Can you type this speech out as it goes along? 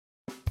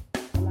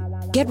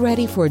Get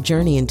ready for a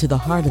journey into the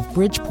heart of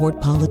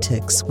Bridgeport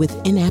politics with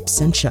In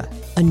Absentia,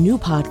 a new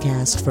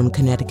podcast from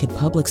Connecticut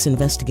Public's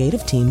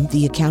investigative team,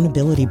 The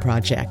Accountability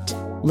Project.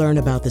 Learn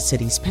about the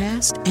city's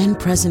past and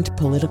present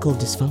political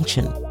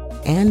dysfunction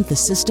and the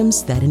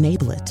systems that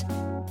enable it.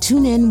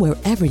 Tune in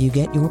wherever you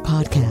get your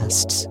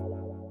podcasts.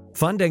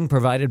 Funding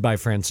provided by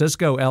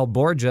Francisco L.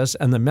 Borges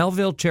and the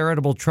Melville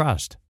Charitable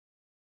Trust.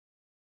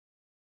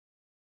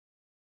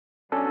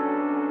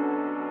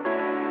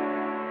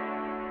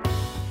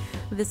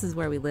 This is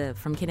Where We Live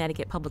from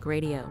Connecticut Public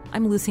Radio.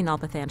 I'm Lucy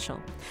Nalpathanchel.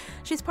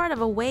 She's part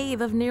of a wave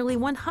of nearly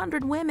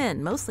 100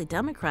 women, mostly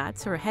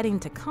Democrats, who are heading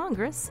to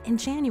Congress in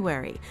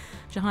January.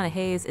 Jahana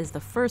Hayes is the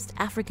first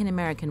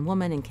African-American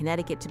woman in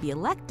Connecticut to be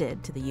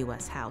elected to the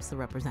U.S. House of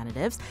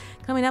Representatives.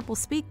 Coming up, we'll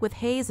speak with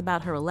Hayes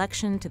about her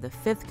election to the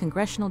 5th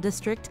Congressional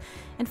District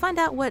and find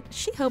out what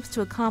she hopes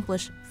to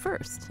accomplish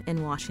first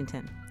in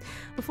Washington.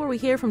 Before we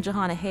hear from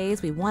Jahana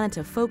Hayes, we wanted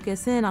to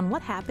focus in on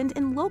what happened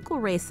in local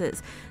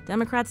races.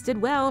 Democrats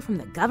did well from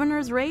the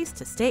governor's race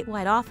to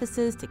statewide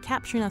offices to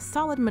capturing a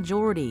solid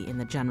majority in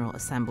the General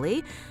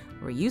Assembly.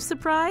 Were you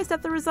surprised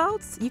at the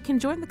results? You can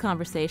join the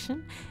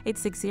conversation,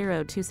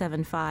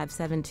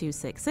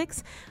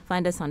 860-275-7266.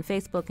 Find us on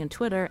Facebook and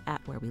Twitter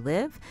at Where We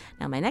Live.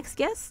 Now, my next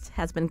guest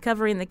has been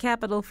covering the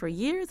Capitol for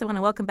years. I want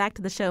to welcome back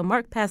to the show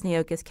Mark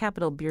Pasniokis,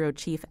 Capitol Bureau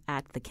Chief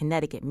at the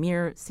Connecticut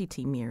Mirror,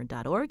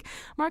 ctmirror.org.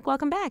 Mark,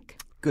 welcome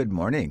back. Good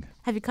morning.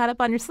 Have you caught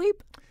up on your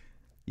sleep?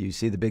 You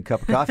see the big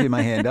cup of coffee in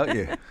my hand, don't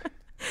you?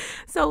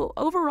 So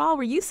overall,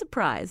 were you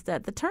surprised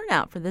at the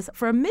turnout for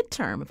a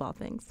midterm of all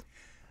things?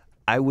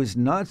 I was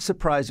not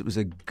surprised it was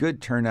a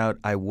good turnout.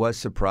 I was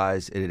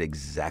surprised at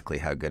exactly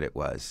how good it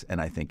was,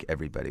 and I think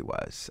everybody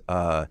was.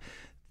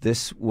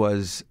 This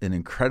was an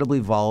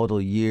incredibly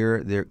volatile year.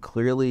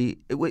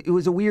 It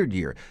was a weird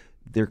year.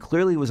 There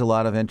clearly was a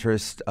lot of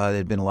interest. There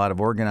had been a lot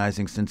of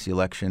organizing since the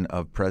election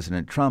of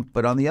President Trump.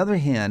 But on the other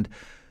hand,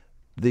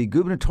 the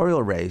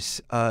gubernatorial race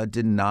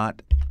did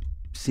not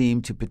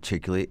seem to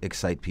particularly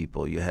excite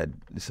people. You had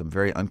some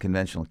very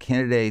unconventional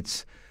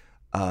candidates.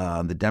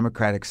 On the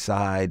Democratic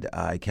side,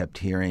 I kept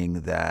hearing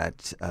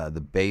that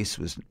the base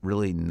was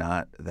really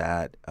not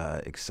that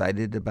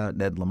excited about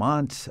Ned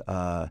Lamont,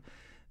 that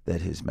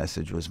his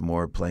message was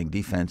more playing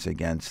defense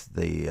against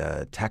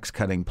the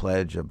tax-cutting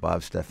pledge of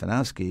Bob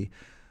Stefanowski.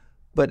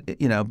 But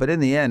in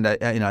the end,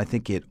 I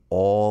think it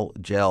all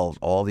gelled.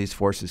 All these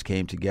forces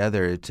came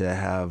together to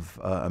have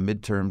a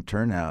midterm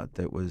turnout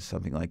that was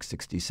something like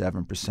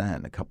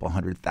 67%, a couple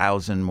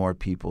 100,000 more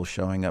people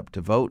showing up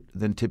to vote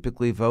than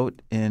typically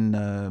vote in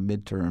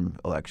midterm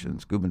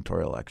elections,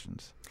 gubernatorial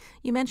elections.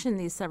 You mentioned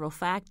these several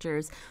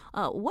factors.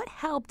 What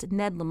helped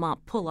Ned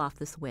Lamont pull off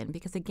this win?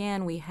 Because,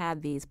 again, we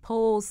had these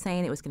polls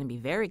saying it was going to be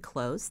very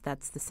close.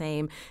 That's the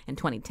same in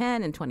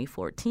 2010 and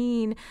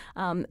 2014.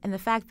 And the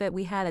fact that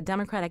we had a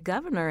Democratic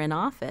governor in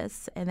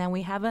office and then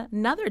we have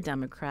another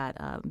Democrat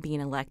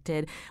being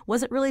elected.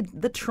 Was it really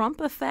the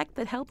Trump effect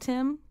that helped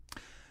him?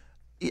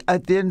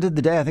 At the end of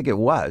the day, I think it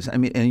was. I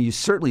mean, and you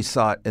certainly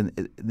saw it in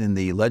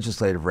the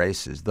legislative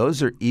races.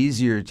 Those are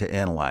easier to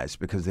analyze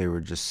because they were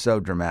just so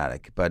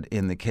dramatic. But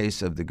in the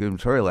case of the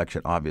gubernatorial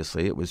election,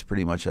 obviously, it was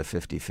pretty much a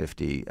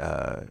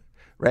 50-50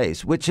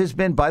 race, which has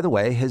been, by the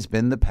way,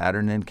 the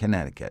pattern in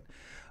Connecticut.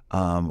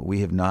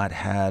 We have not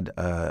had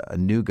a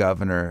new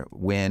governor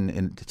win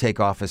and to take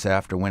office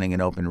after winning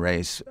an open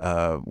race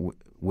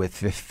with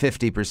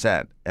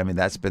 50%. I mean,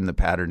 that's been the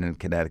pattern in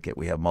Connecticut.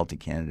 We have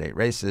multi-candidate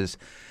races.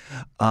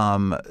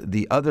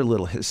 The other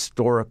little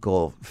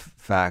historical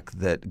fact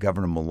that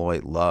Governor Malloy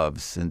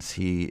loves, since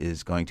he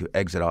is going to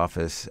exit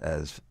office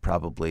as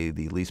probably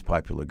the least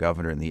popular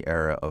governor in the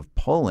era of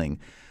polling,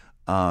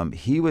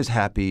 he was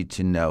happy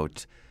to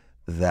note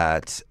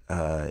that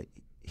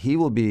he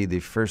will be the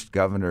first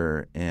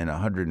governor in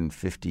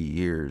 150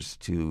 years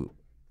to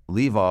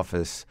leave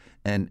office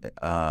and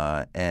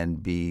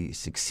be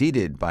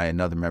succeeded by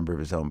another member of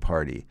his own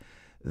party.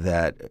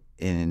 That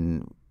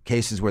in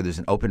cases where there's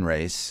an open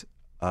race,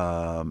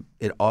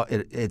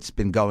 it's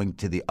been going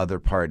to the other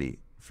party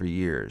for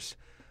years.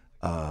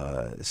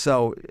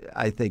 So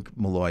I think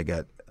Malloy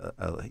got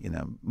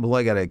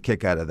a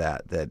kick out of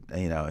that. That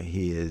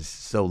he is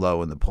so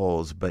low in the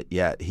polls, but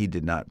yet he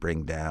did not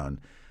bring down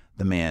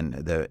the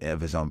man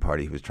of his own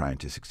party who was trying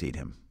to succeed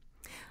him.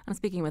 I'm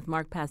speaking with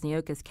Mark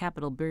Pasniokis,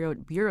 Capitol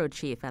Bureau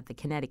Chief at the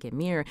Connecticut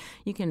Mirror.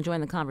 You can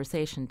join the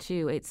conversation,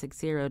 too,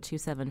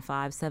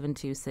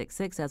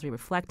 860-275-7266, as we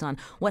reflect on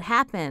what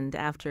happened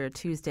after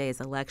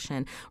Tuesday's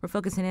election. We're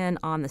focusing in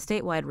on the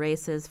statewide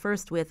races,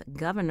 first with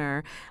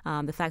governor,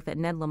 the fact that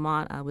Ned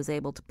Lamont was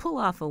able to pull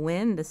off a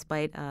win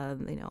despite,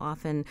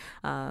 often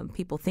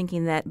people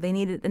thinking that they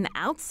needed an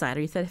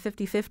outsider. You said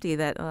 50-50,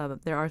 that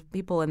there are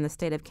people in the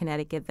state of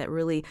Connecticut that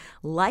really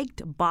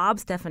liked Bob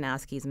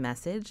Stefanowski's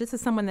message. This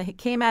is someone that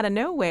came out of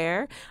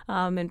nowhere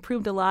and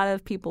proved a lot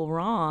of people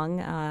wrong,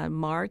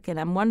 Mark. And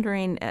I'm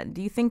wondering,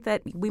 do you think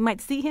that we might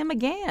see him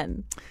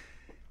again?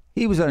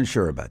 He was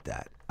unsure about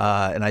that.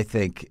 And I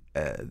think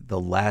the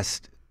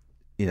last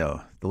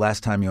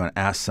time you want to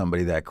ask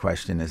somebody that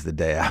question is the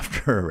day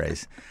after a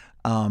race.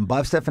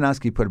 Bob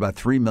Stefanowski put about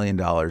 $3 million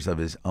of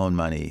his own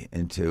money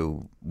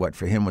into what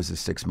for him was a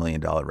 $6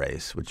 million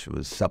race, which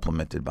was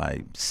supplemented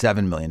by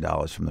 $7 million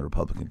from the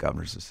Republican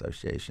Governors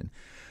Association.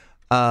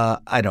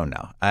 I don't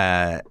know.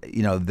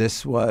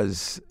 This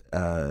was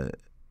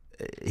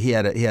he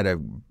had a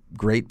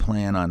great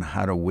plan on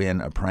how to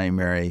win a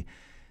primary.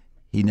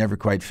 He never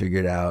quite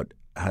figured out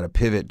how to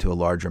pivot to a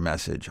larger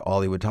message.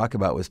 All he would talk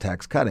about was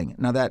tax cutting.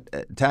 Now,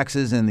 that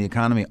taxes and the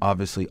economy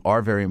obviously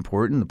are very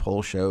important. The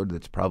poll showed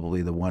that's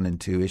probably the 1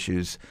 and 2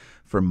 issues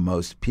for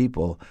most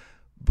people.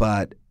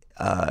 But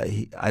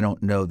I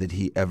don't know that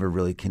he ever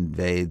really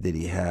conveyed that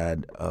he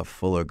had a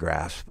fuller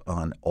grasp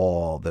on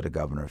all that a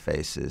governor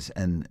faces.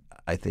 And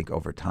I think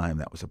over time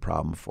that was a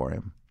problem for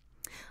him.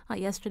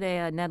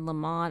 Yesterday, Ned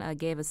Lamont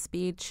gave a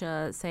speech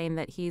saying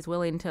that he's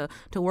willing to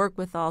work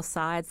with all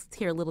sides. Let's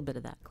hear a little bit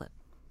of that clip.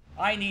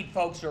 I need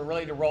folks who are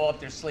ready to roll up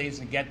their sleeves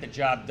and get the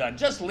job done.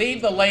 Just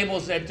leave the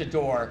labels at the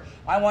door.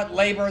 I want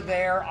labor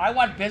there. I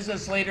want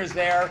business leaders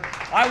there.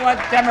 I want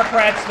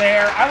Democrats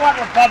there. I want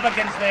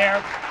Republicans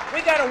there.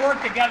 We got to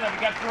work together to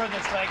get through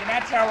this thing, and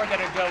that's how we're going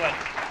to do it.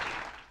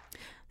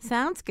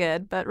 Sounds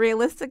good, but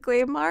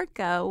realistically, Mark,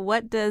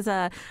 what does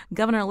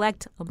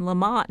Governor-elect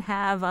Lamont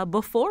have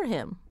before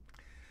him?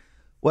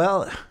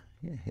 Well,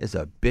 it's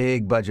a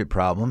big budget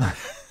problem.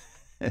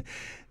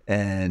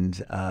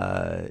 And,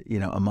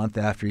 a month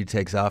after he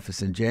takes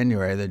office in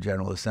January, the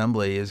General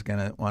Assembly is going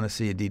to want to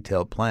see a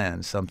detailed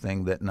plan,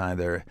 something that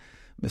neither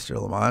Mr.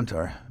 Lamont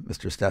or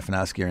Mr.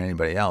 Stefanowski or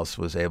anybody else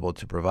was able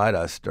to provide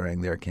us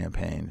during their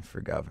campaign for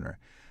governor.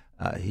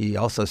 He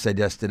also said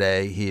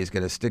yesterday he is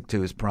going to stick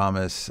to his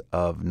promise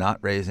of not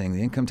raising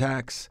the income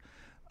tax.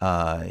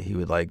 He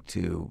would like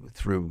to,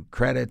 through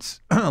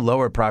credits,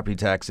 lower property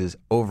taxes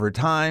over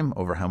time.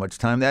 Over how much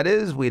time that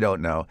is, we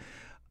don't know.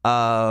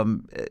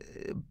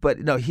 But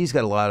no, he's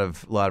got a lot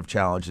of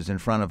challenges in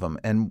front of him.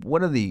 And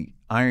one of the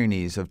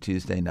ironies of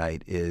Tuesday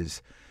night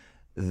is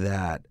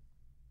that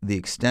the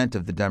extent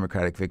of the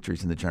Democratic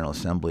victories in the General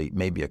Assembly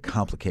may be a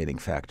complicating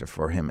factor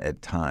for him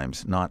at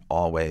times, not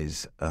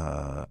always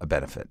a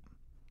benefit.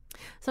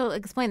 So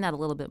explain that a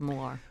little bit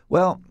more.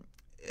 Well,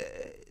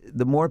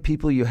 the more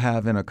people you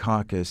have in a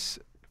caucus,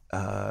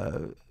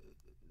 the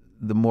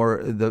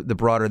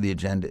broader the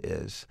agenda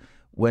is.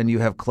 When you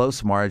have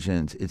close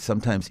margins, it's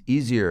sometimes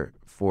easier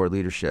for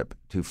leadership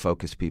to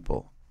focus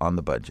people on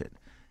the budget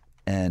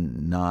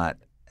and not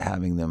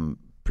having them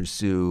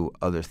pursue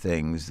other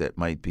things that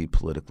might be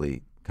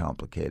politically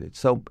complicated.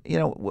 So,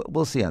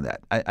 we'll see on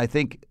that. I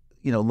think,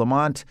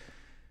 Lamont,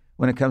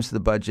 when it comes to the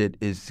budget,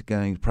 is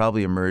going to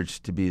probably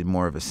emerge to be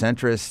more of a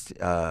centrist.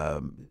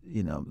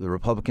 The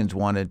Republicans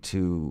wanted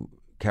to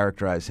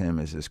characterize him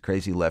as this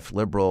crazy left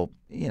liberal.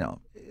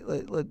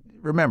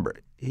 Remember,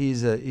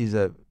 he's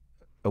a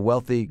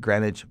wealthy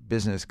Greenwich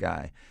business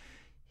guy.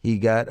 He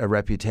got a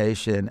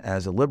reputation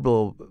as a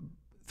liberal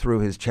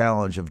through his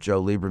challenge of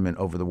Joe Lieberman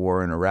over the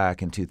war in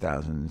Iraq in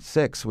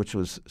 2006, which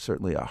was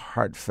certainly a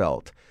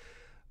heartfelt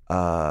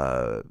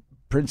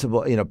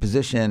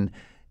position.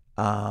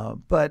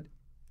 But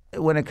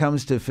when it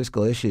comes to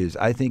fiscal issues,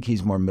 I think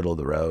he's more middle of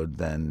the road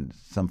than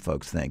some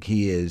folks think.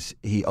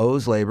 He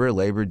owes labor.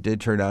 Labor did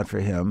turn out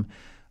for him.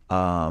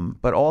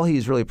 But all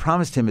he's really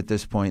promised him at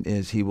this point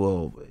is he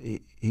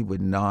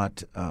would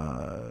not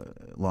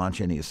launch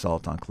any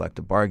assault on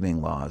collective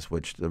bargaining laws,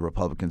 which the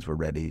Republicans were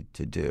ready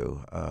to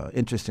do.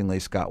 Interestingly,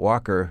 Scott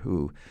Walker,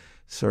 who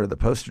sort of the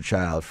poster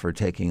child for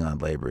taking on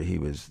labor, he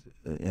was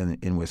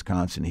in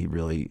Wisconsin. He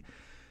really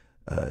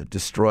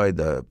destroyed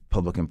the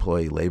public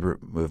employee labor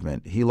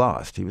movement. He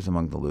lost. He was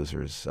among the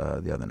losers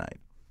the other night.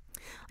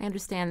 I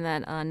understand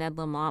that Ned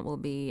Lamont will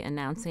be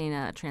announcing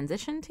a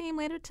transition team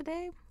later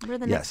today. What are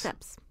the next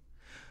steps?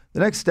 The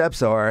next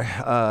steps are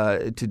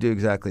to do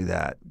exactly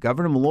that.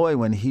 Governor Malloy,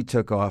 when he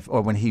took off,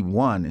 or when he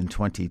won in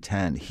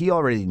 2010, he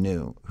already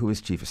knew who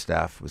his chief of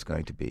staff was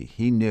going to be.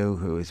 He knew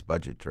who his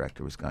budget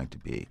director was going to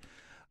be.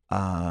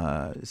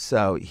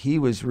 So he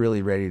was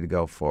really ready to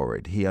go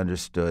forward. He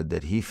understood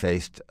that he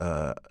faced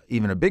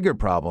even a bigger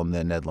problem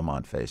than Ned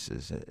Lamont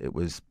faces. It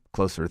was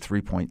closer to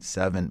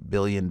 $3.7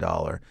 billion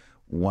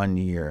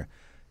one-year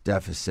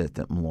deficit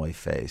that Malloy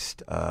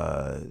faced.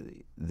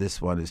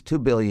 This one is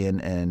 $2 billion,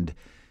 and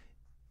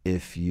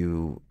if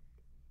you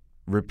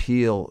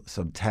repeal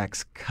some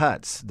tax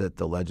cuts that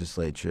the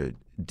legislature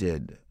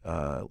did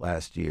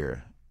last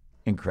year,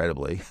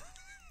 incredibly,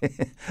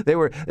 they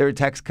were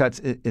tax cuts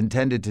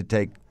intended to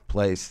take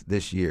place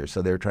this year,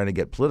 so they were trying to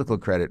get political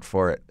credit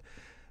for it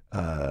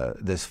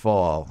this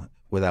fall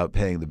without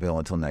paying the bill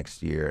until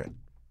next year.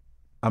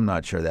 I'm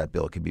not sure that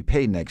bill can be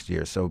paid next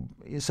year. So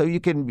you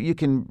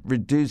can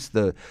reduce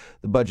the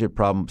budget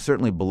problem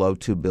certainly below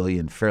 $2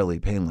 billion fairly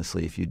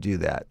painlessly if you do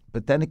that.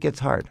 But then it gets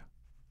hard.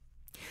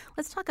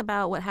 Let's talk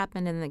about what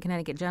happened in the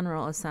Connecticut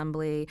General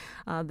Assembly.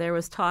 There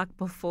was talk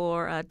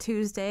before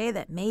Tuesday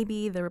that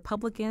maybe the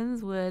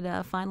Republicans would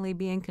finally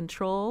be in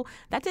control.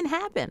 That didn't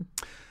happen.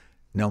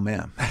 No,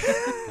 ma'am.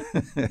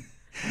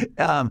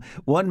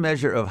 One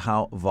measure of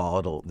how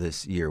volatile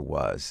this year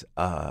was,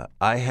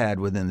 I had,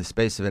 within the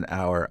space of an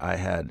hour, I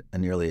had a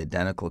nearly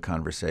identical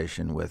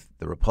conversation with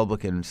the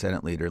Republican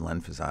Senate leader,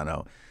 Len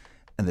Fasano,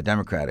 and the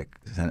Democratic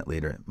Senate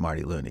leader,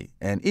 Marty Looney.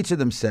 And each of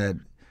them said,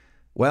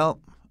 well,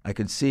 I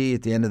could see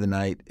at the end of the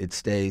night it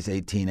stays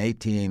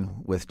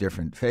 18-18 with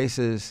different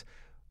faces,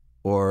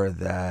 or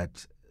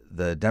that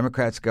the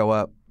Democrats go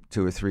up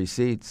 2 or 3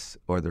 seats,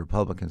 or the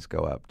Republicans go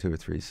up 2 or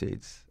 3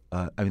 seats.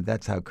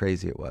 That's how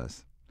crazy it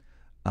was.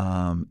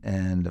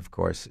 And, of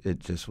course, it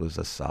just was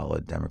a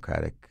solid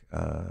Democratic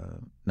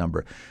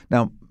number.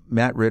 Now,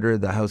 Matt Ritter,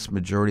 the House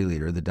Majority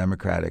Leader, the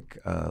Democratic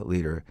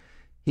leader,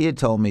 he had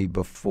told me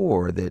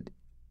before that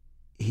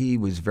he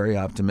was very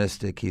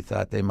optimistic. He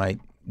thought they might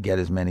get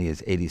as many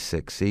as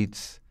 86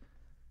 seats.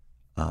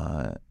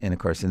 And, of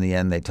course, in the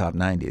end, they topped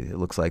 90. It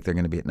looks like they're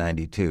going to be at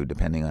 92,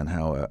 depending on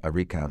how a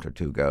recount or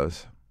two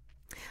goes.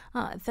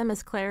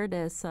 Themis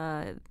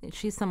Claridis,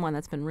 she's someone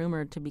that's been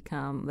rumored to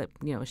become,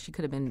 she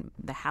could have been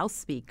the House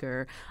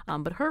Speaker,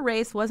 but her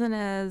race wasn't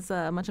as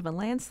much of a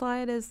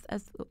landslide as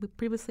we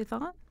previously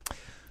thought.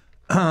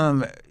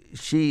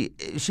 She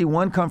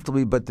won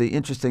comfortably, but the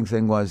interesting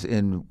thing was,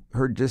 in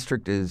her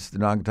district is the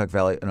Naugatuck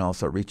Valley, and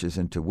also reaches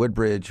into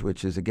Woodbridge,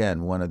 which is,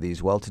 again, one of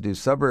these well-to-do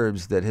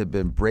suburbs that have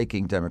been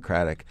breaking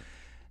Democratic.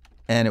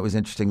 And it was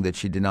interesting that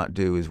she did not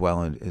do as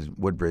well as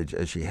Woodbridge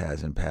as she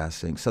has in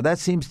passing. So that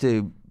seems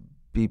to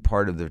be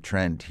part of the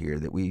trend here,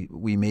 that we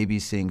may be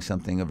seeing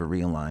something of a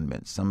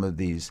realignment. Some of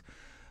these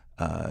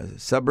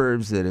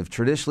suburbs that have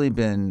traditionally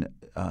been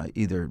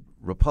either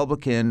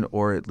Republican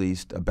or at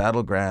least a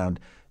battleground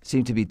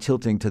seem to be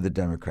tilting to the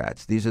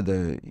Democrats. These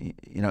are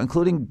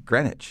including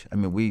Greenwich. I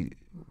mean, we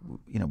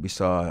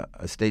saw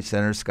a state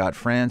senator, Scott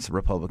France, a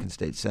Republican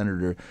state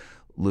senator,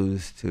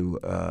 lose to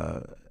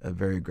a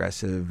very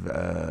aggressive,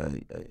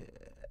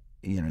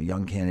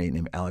 young candidate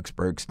named Alex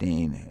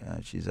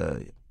Bergstein. She's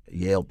a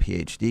Yale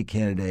PhD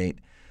candidate.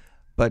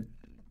 But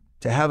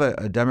to have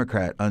a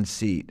Democrat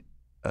unseat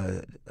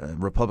a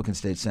Republican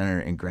state senator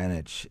in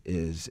Greenwich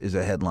is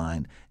a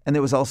headline. And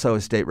there was also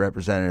a state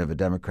representative, a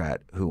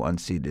Democrat, who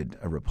unseated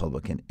a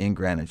Republican in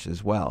Greenwich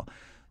as well.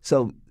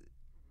 So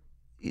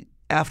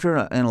after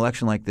an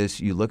election like this,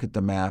 you look at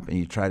the map and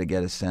you try to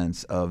get a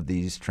sense of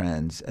these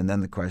trends. And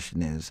then the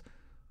question is,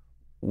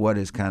 what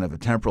is kind of a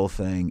temporal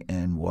thing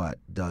and what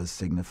does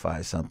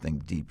signify something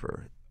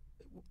deeper?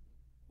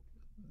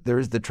 There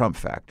is the Trump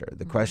factor.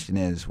 The question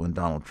is, when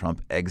Donald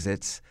Trump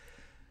exits,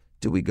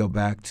 do we go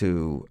back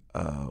to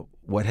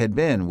what had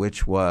been,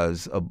 which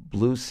was a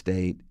blue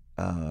state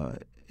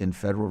in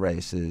federal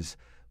races,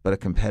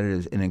 but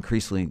an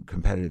increasingly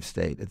competitive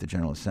state at the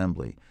General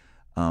Assembly?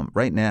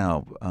 Right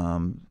now,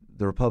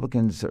 the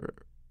Republicans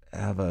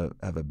have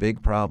a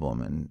big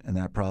problem, and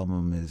that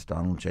problem is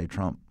Donald J.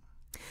 Trump.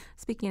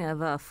 Speaking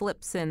of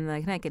flips in the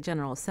Connecticut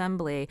General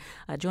Assembly,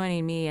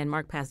 joining me and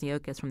Mark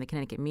Pazniokas from the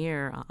Connecticut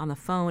Mirror on the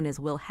phone is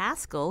Will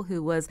Haskell,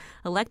 who was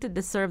elected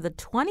to serve the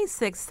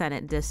 26th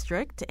Senate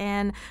District.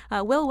 And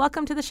Will,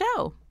 welcome to the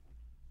show.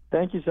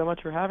 Thank you so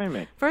much for having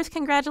me. First,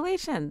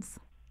 congratulations.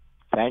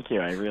 Thank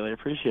you. I really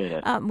appreciate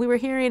it. We were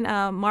hearing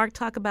Mark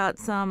talk about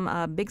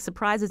some big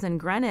surprises in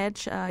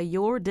Greenwich.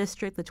 Your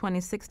district, the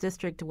 26th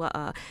district,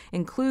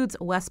 includes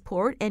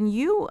Westport, and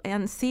you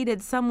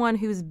unseated someone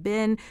who's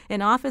been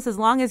in office as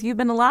long as you've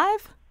been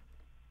alive?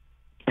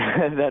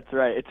 That's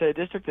right. It's a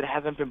district that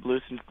hasn't been blue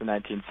since the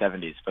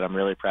 1970s, but I'm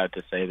really proud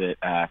to say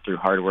that through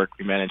hard work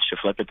we managed to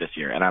flip it this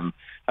year. And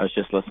I was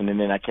just listening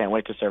in. I can't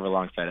wait to serve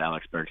alongside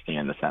Alex Bergstein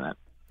in the Senate.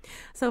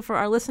 So for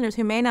our listeners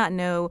who may not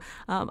know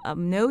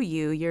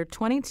you, you're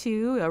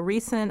 22, a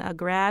recent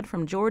grad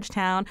from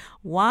Georgetown.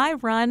 Why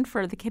run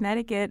for the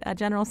Connecticut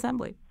General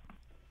Assembly?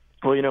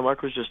 Well,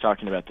 Mark was just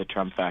talking about the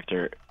Trump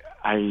factor.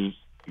 I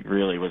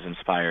really was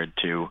inspired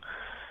to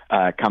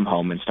come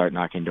home and start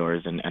knocking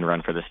doors and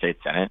run for the state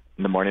Senate.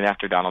 In the morning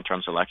after Donald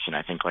Trump's election,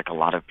 I think like a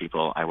lot of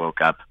people, I woke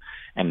up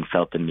and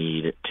felt the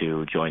need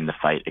to join the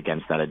fight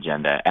against that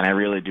agenda. And I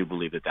really do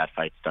believe that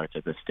fight starts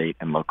at the state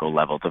and local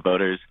level. The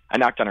voters, I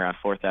knocked on around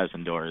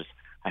 4,000 doors.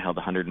 I held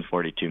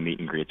 142 meet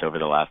and greets over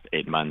the last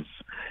 8 months.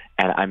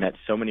 And I met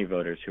so many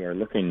voters who are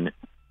looking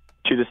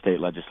to the state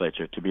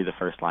legislature to be the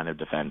first line of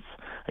defense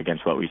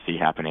against what we see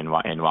happening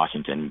in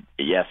Washington.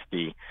 Yes,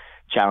 the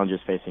challenges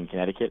facing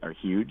Connecticut are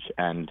huge,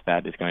 and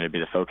that is going to be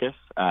the focus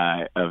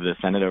of the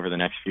Senate over the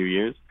next few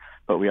years.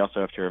 But we also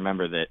have to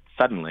remember that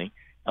suddenly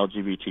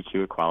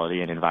LGBTQ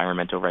equality and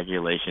environmental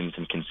regulations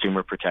and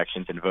consumer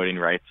protections and voting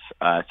rights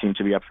seem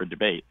to be up for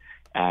debate.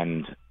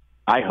 And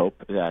I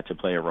hope to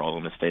play a role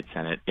in the state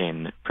Senate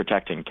in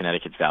protecting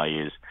Connecticut's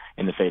values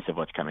in the face of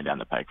what's coming down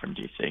the pike from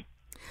D.C.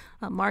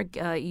 Mark,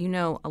 you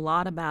know a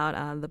lot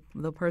about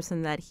the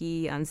person that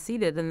he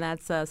unseated, and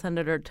that's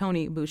Senator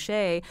Tony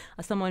Boucher,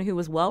 someone who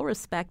was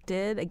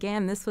well-respected.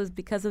 Again, this was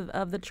because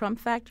of the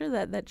Trump factor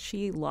that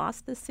she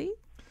lost the seat?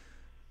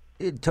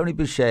 Tony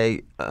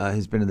Boucher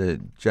has been in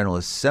the General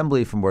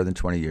Assembly for more than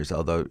 20 years,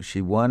 although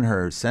she won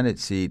her Senate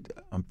seat,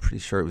 I'm pretty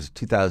sure it was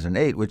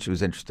 2008, which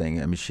was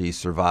interesting. I mean, she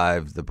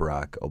survived the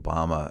Barack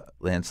Obama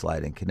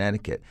landslide in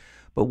Connecticut.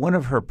 But one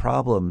of her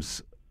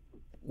problems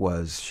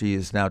was she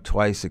has now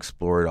twice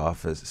explored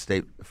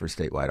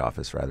statewide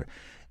office, rather.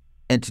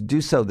 And to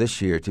do so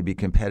this year, to be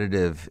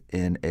competitive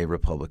in a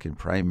Republican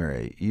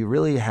primary, you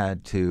really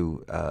had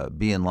to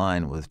be in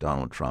line with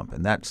Donald Trump.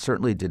 And that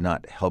certainly did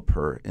not help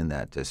her in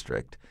that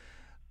district.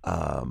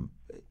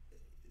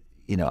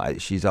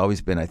 She's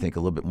always been, I think, a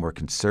little bit more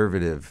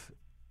conservative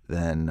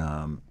than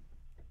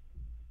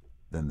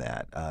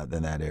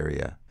that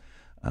area.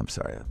 I'm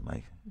sorry,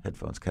 my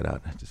headphones cut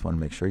out. I just want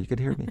to make sure you could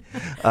hear me.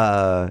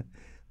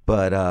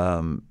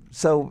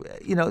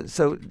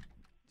 So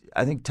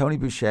I think Tony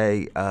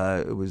Boucher,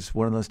 it was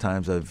one of those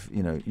times of,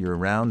 you're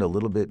around a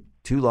little bit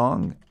too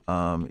long.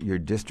 Your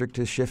district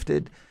has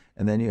shifted,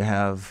 and then you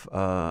have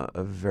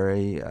a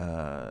very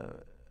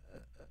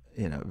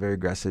very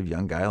aggressive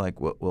young guy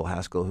like Will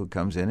Haskell who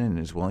comes in and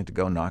is willing to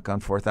go knock on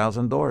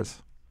 4,000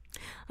 doors.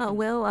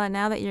 Will,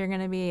 now that you're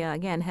going to be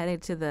again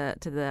headed to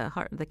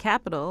the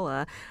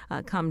Capitol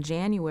come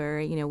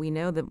January, we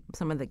know that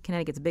some of the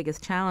Connecticut's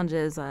biggest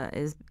challenges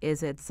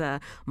is its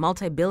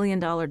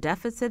multi-billion-dollar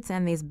deficits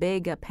and these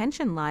big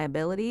pension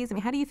liabilities. I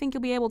mean, how do you think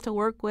you'll be able to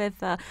work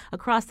with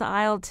across the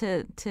aisle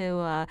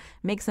to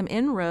make some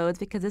inroads,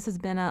 because this has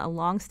been a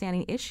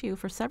long-standing issue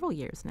for several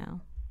years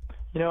now?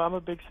 I'm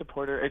a big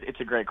supporter. It's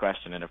a great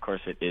question, and of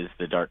course it is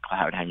the dark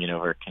cloud hanging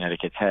over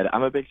Connecticut's head.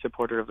 I'm a big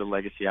supporter of the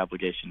legacy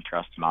obligation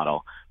trust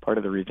model. Part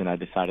of the reason I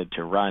decided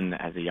to run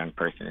as a young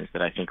person is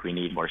that I think we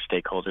need more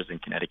stakeholders in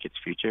Connecticut's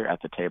future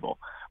at the table.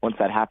 Once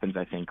that happens,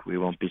 I think we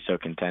won't be so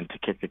content to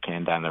kick the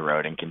can down the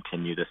road and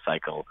continue the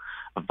cycle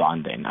of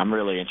bonding. I'm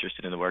really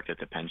interested in the work that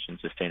the Pension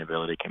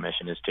Sustainability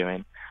Commission is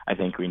doing. I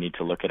think we need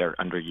to look at our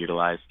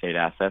underutilized state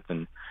assets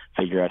and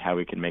figure out how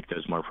we can make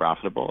those more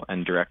profitable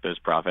and direct those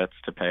profits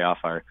to pay off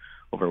our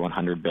over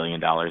 $100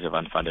 billion of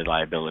unfunded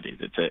liabilities.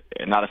 It's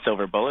not a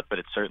silver bullet, but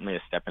it's certainly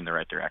a step in the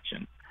right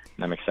direction.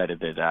 And I'm excited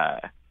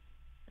that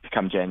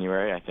come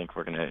January, I think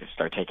we're going to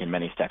start taking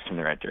many steps in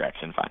the right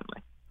direction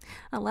finally.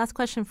 Last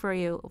question for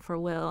you, for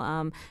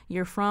Will.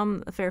 You're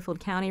from the Fairfield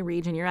County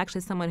region. You're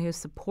actually someone who's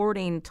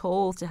supporting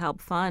tolls to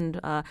help fund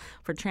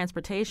for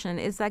transportation.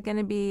 Is that going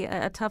to be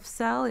a tough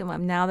sell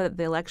now that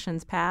the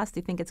election's passed? Do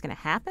you think it's going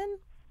to happen?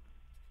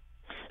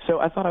 So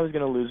I thought I was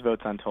going to lose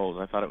votes on tolls.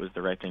 I thought it was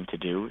the right thing to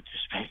do,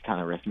 just based on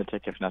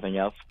arithmetic, if nothing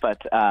else.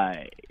 But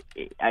I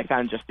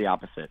found just the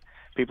opposite.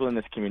 People in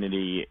this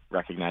community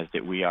recognize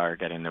that we are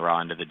getting the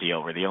raw end of the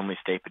deal. We're the only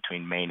state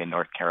between Maine and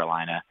North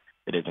Carolina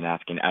that isn't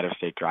asking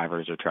out-of-state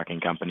drivers or trucking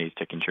companies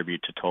to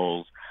contribute to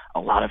tolls. A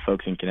lot of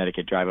folks in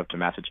Connecticut drive up to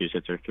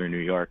Massachusetts or through New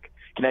York.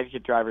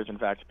 Connecticut drivers, in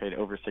fact, paid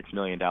over $6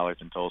 million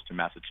in tolls to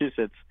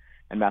Massachusetts,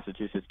 and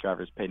Massachusetts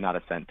drivers paid not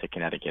a cent to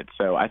Connecticut.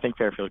 So I think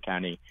Fairfield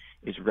County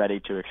is ready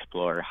to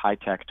explore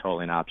high-tech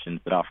tolling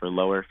options that offer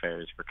lower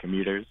fares for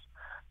commuters,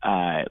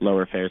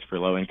 lower fares for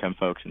low-income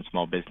folks and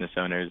small business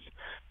owners.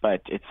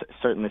 But it's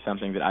certainly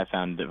something that I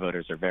found that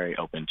voters are very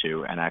open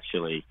to and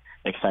actually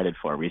excited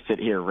for. We sit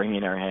here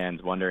wringing our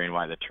hands, wondering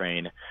why the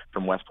train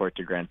from Westport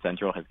to Grand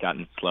Central has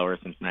gotten slower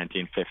since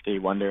 1950,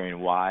 wondering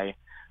why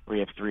we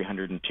have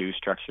 302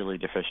 structurally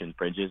deficient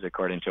bridges,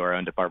 according to our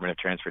own Department of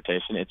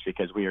Transportation. It's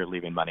because we are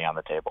leaving money on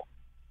the table.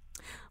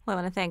 Well,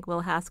 I want to thank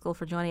Will Haskell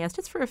for joining us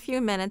just for a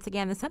few minutes.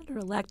 Again, the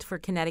senator-elect for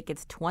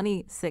Connecticut's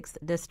 26th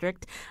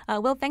district.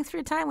 Will, thanks for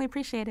your time. We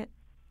appreciate it.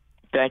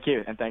 Thank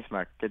you, and thanks,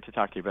 Mark. Good to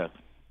talk to you both.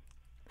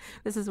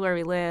 This is Where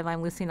We Live.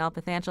 I'm Lucine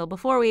Alpathanchel.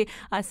 Before we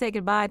say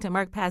goodbye to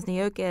Mark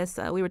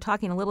Pasniokis, we were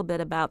talking a little bit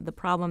about the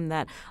problem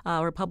that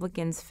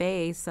Republicans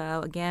face,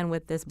 again,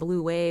 with this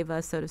blue wave,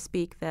 so to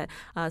speak, that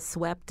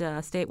swept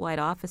statewide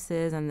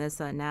offices and this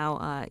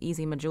now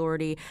easy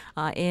majority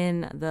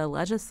in the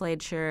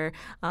legislature.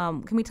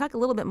 Can we talk a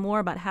little bit more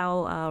about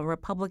how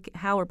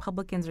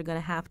Republicans are going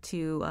to have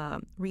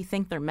to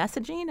rethink their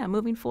messaging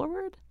moving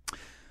forward?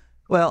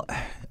 Well,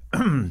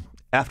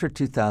 after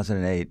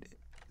 2008,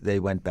 they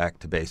went back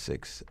to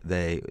basics.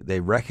 They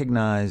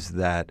recognized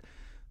that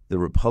the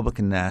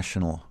Republican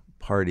National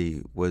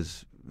Party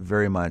was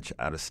very much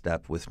out of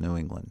step with New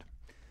England.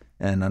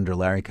 And under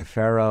Larry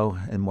Cafaro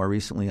and more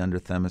recently under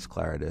Themis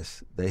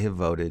Claridis, they have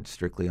voted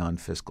strictly on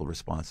fiscal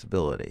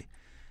responsibility.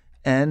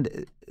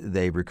 And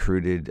they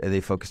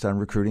focused on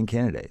recruiting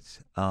candidates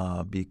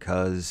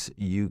because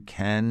you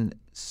can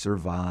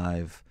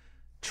survive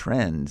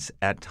trends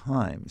at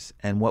times.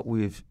 And what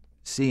we've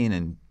seen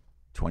in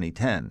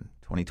 2010,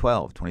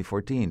 2012,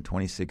 2014,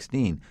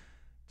 2016,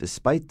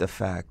 despite the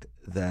fact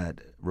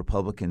that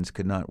Republicans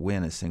could not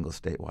win a single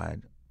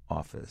statewide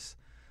office,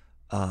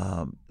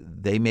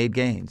 they made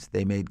gains.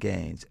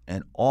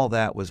 And all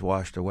that was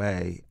washed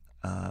away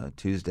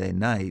Tuesday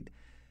night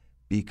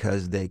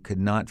because they could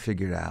not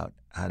figure out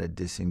how to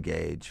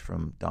disengage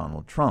from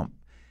Donald Trump.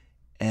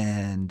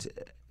 And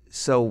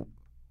so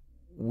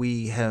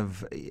we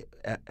have,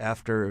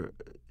 after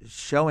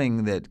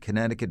showing that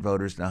Connecticut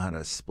voters know how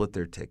to split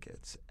their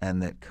tickets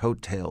and that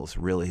coattails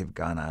really have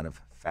gone out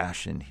of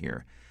fashion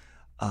here,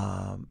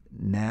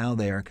 now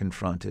they are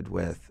confronted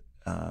with,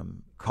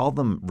 call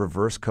them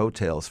reverse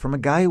coattails, from a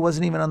guy who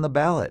wasn't even on the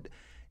ballot.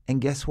 And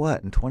guess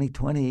what? In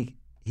 2020,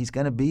 he's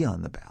going to be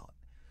on the ballot.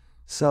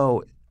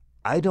 So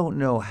I don't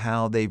know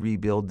how they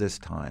rebuild this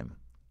time.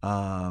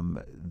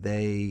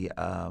 They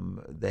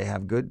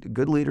have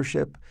good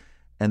leadership,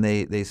 and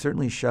they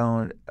certainly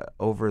shown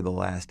over the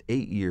last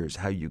 8 years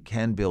how you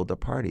can build a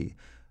party.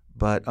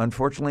 But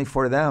unfortunately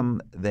for them,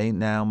 they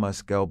now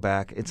must go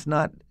back. It's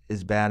not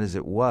as bad as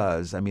it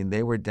was. I mean,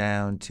 they were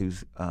down to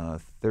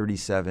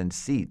 37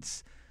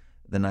 seats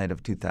the night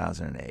of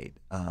 2008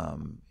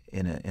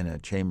 in a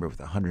chamber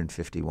with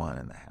 151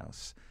 in the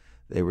House.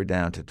 They were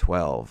down to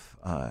 12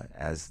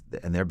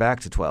 and they're back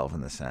to 12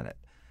 in the Senate.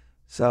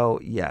 So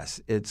yes,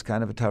 it's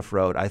kind of a tough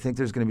road. I think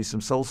there's going to be some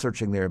soul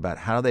searching there about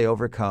how they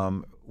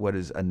overcome what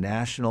is a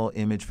national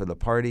image for the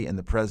party and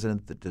the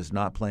president that does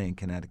not play in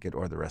Connecticut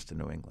or the rest of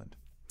New England.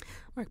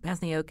 Mark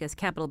Pazniokas,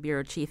 Capitol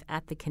Bureau Chief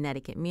at the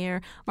Connecticut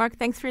Mirror. Mark,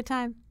 thanks for your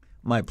time.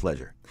 My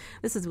pleasure.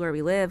 This is Where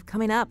We Live.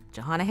 Coming up,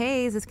 Jahana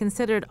Hayes is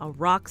considered a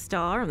rock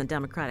star in the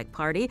Democratic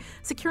Party,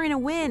 securing a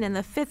win in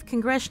the 5th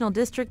Congressional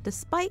District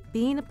despite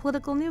being a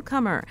political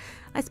newcomer.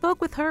 I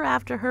spoke with her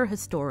after her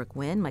historic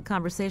win. My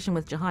conversation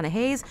with Jahana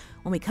Hayes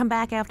when we come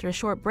back after a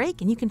short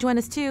break, and you can join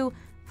us too.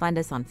 Find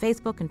us on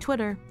Facebook and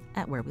Twitter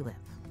at Where We Live.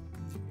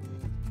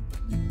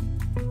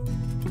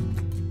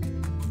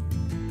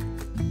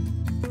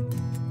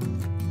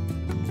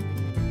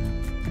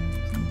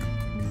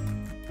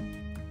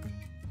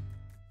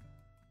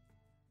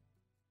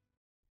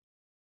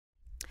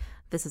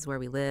 This is Where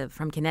We Live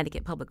from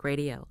Connecticut Public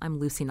Radio. I'm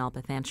Lucy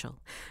Nalpathanchel.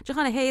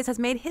 Jahana Hayes has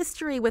made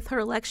history with her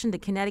election to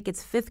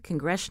Connecticut's 5th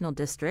Congressional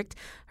District.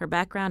 Her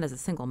background as a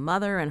single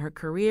mother and her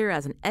career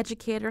as an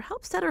educator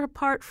helped set her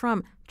apart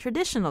from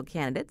traditional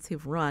candidates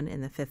who've run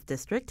in the 5th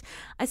District.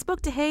 I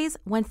spoke to Hayes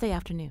Wednesday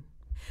afternoon.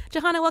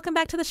 Jahana, welcome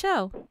back to the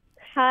show.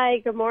 Hi,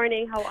 good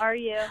morning. How are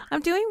you?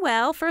 I'm doing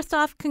well. First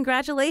off,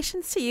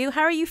 congratulations to you.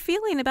 How are you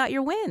feeling about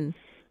your win?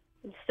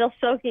 I'm still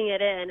soaking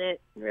it in. It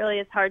really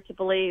is hard to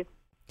believe.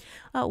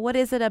 What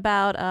is it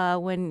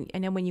about when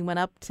you went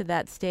up to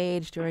that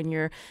stage during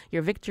your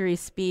victory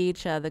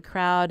speech? The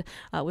crowd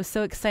was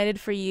so excited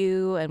for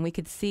you, and we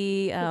could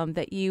see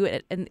that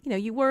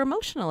you were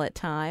emotional at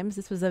times.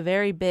 This was a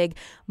very big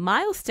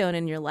milestone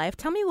in your life.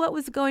 Tell me what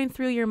was going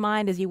through your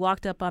mind as you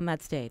walked up on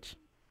that stage.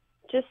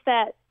 Just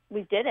that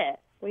we did it.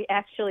 We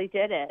actually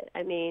did it.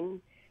 I mean,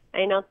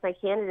 I announced my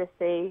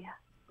candidacy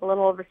a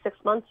little over 6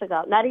 months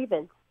ago. Not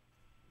even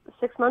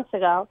 6 months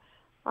ago.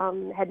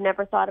 Had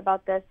never thought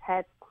about this.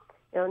 Had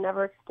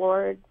never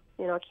explored,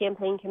 a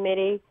campaign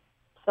committee.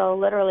 So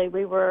literally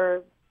we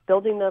were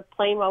building the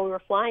plane while we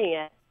were flying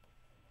it.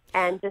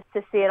 And just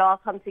to see it all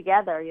come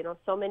together,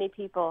 so many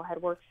people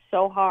had worked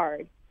so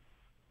hard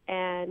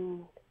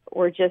and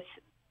were just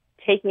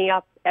taking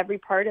up every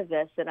part of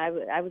this. And I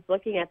was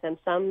looking at them.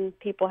 Some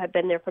people had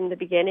been there from the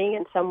beginning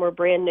and some were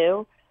brand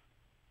new.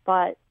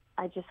 But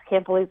I just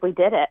can't believe we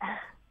did it.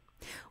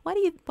 Why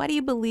do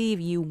you believe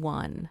you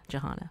won,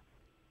 Jahana?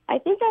 I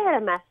think I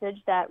had a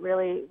message that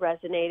really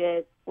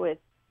resonated with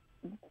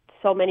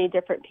so many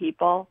different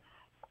people.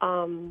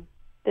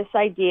 This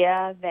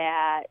idea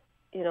that,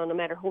 no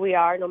matter who we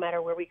are, no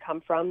matter where we come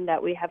from,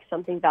 that we have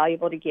something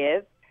valuable to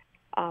give,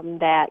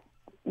 that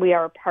we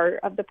are a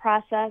part of the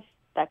process,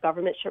 that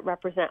government should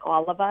represent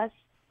all of us.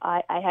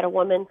 I had a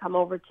woman come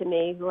over to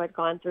me who had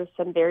gone through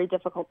some very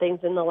difficult things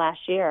in the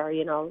last year.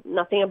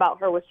 Nothing about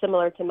her was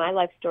similar to my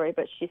life story,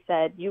 but she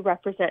said, "You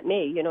represent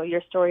me.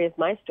 Your story is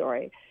my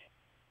story.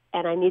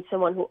 And I need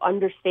someone who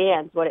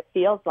understands what it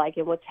feels like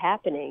and what's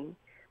happening,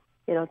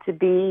 to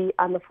be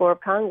on the floor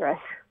of Congress."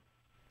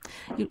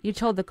 You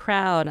told the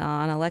crowd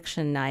on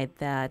election night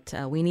that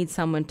we need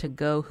someone to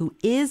go who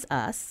is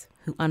us,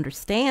 who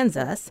understands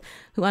us,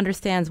 who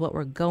understands what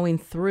we're going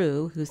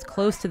through, who's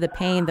close to the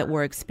pain that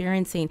we're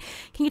experiencing.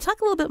 Can you talk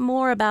a little bit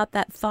more about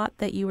that thought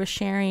that you were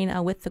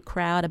sharing with the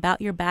crowd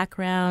about your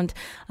background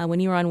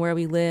when you were on Where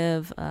We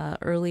Live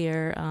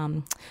earlier,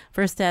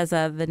 first as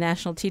the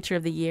National Teacher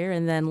of the Year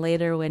and then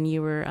later when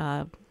you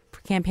were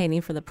campaigning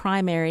for the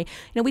primary?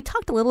 We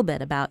talked a little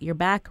bit about your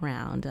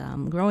background,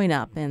 growing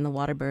up in the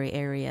Waterbury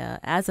area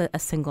as a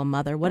single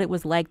mother, what it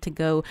was like to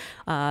go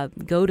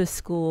to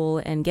school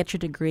and get your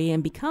degree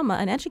and become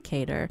an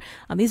educator.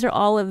 These are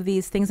all of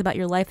these things about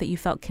your life that you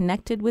felt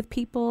connected with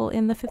people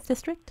in the 5th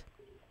District?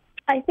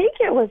 I think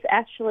it was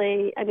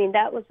actually,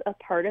 that was a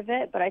part of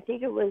it, but I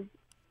think it was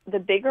the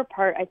bigger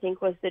part,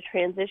 was the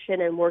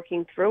transition and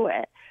working through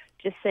it.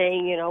 Just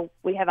saying,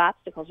 we have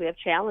obstacles, we have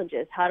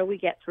challenges. How do we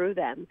get through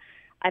them?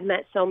 I've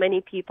met so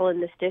many people in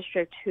this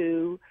district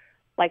who,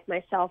 like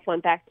myself,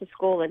 went back to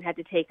school and had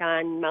to take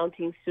on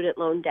mounting student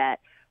loan debt,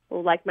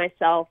 who, like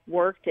myself,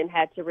 worked and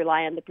had to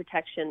rely on the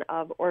protection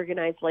of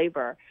organized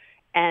labor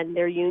and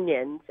their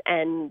unions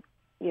and,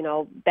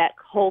 that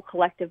whole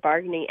collective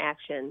bargaining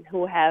action,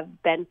 who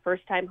have been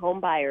first-time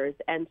home buyers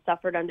and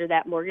suffered under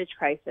that mortgage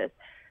crisis.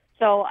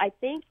 So I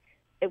think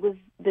it was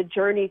the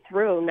journey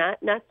through,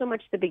 not so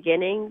much the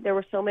beginning. There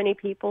were so many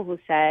people who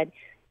said,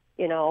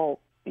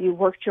 you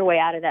worked your way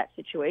out of that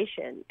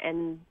situation,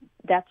 and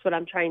that's what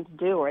I'm trying to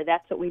do, or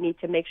that's what we need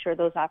to make sure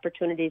those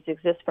opportunities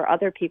exist for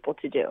other people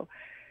to do.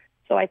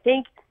 So I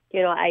think,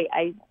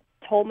 I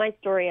told my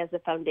story as a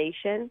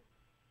foundation,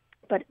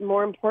 but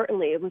more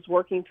importantly, it was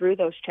working through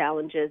those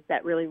challenges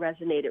that really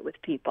resonated with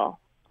people.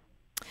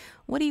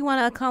 What do you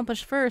want to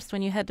accomplish first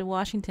when you head to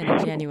Washington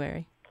in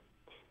January?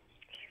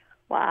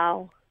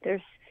 Wow,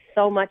 there's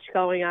so much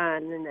going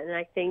on, and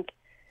I think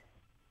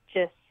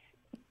just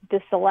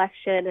this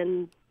election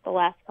and the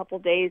last couple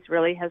of days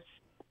really has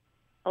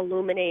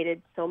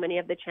illuminated so many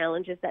of the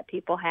challenges that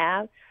people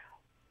have.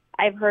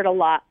 I've heard a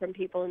lot from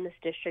people in this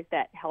district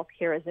that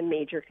healthcare is a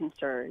major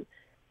concern.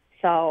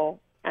 So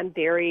I'm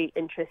very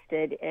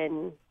interested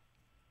in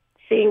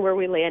seeing where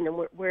we land and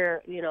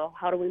where,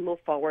 how do we move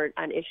forward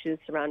on issues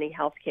surrounding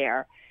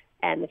healthcare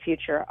and the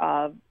future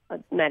of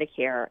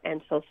Medicare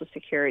and Social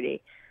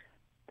Security.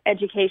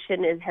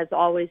 Education has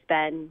always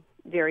been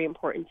very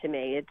important to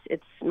me.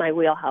 It's my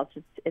wheelhouse.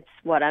 It's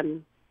what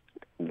I'm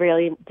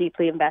really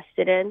deeply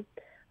invested in.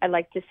 I'd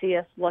like to see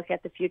us look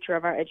at the future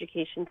of our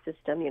education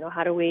system.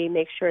 How do we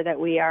make sure that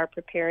we are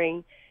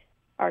preparing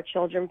our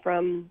children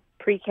from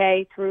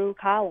pre-K through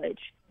college,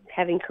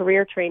 having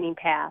career training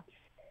paths,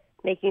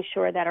 making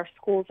sure that our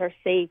schools are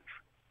safe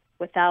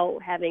without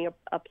having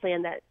a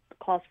plan that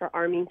calls for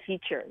arming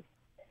teachers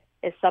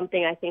is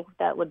something I think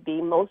that would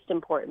be most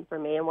important for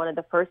me and one of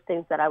the first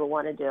things that I would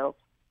want to do.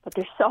 But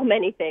there's so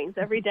many things.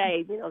 Every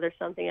day, there's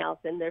something else,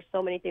 and there's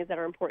so many things that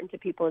are important to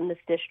people in this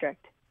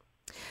district.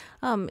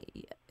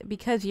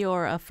 Because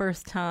you're a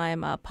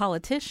first-time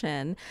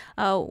politician,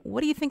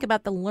 what do you think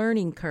about the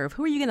learning curve?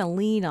 Who are you going to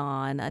lean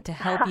on to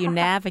help you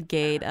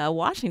navigate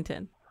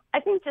Washington? I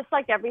think just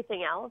like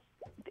everything else,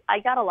 I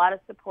got a lot of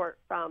support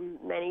from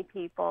many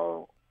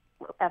people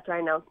after I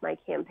announced my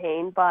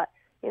campaign. But,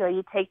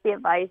 you take the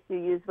advice, you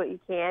use what you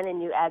can,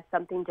 and you add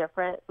something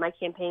different. My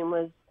campaign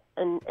was,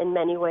 in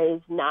many ways,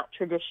 not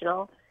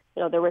traditional.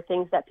 There were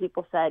things that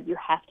people said, you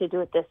have to do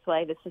it this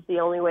way. This is the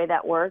only way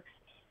that works.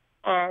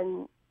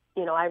 And,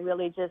 I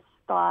really just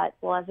thought,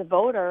 well, as a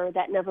voter,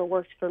 that never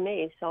worked for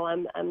me. So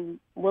I'm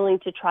willing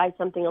to try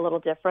something a little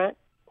different.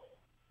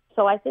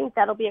 So I think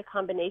that'll be a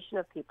combination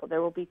of people.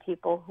 There will be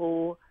people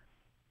who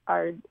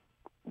are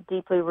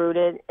deeply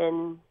rooted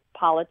in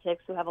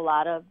politics, who have a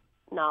lot of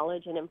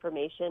knowledge and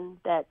information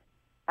that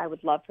I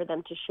would love for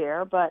them to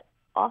share. But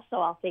also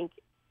I'll think,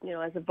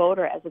 as a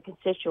voter, as a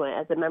constituent,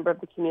 as a member of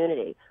the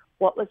community,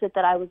 what was it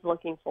that I was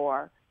looking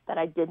for that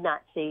I did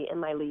not see in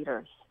my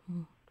leaders?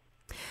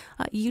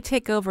 You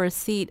take over a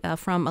seat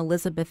from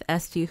Elizabeth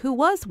Esty, who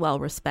was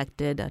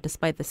well-respected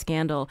despite the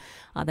scandal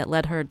that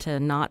led her to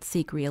not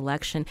seek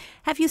re-election.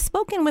 Have you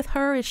spoken with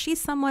her? Is she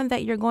someone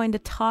that you're going to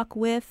talk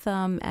with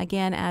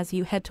again as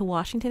you head to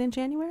Washington in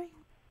January?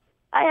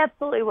 I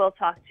absolutely will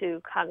talk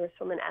to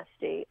Congresswoman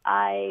Esty.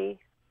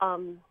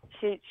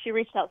 She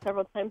reached out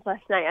several times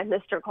last night. I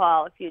missed her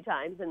call a few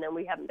times, and then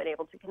we haven't been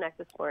able to connect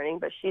this morning,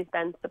 but she's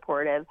been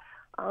supportive.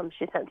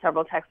 She sent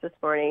several texts this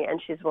morning,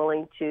 and she's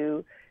willing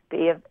to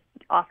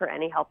offer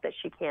any help that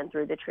she can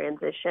through the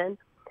transition.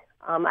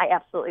 I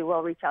absolutely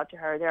will reach out to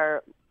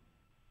her.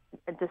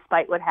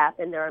 Despite what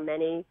happened, there are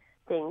many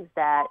things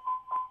that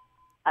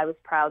I was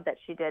proud that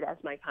she did as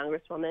my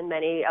congresswoman.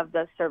 Many of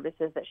the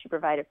services that she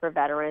provided for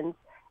veterans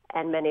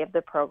and many of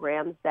the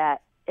programs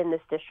that in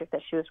this district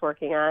that she was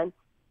working on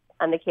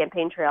the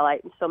campaign trail.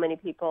 So many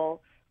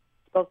people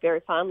spoke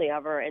very fondly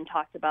of her and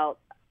talked about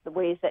the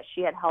ways that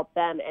she had helped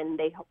them, and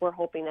they were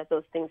hoping that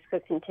those things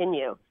could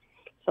continue.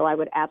 So I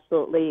would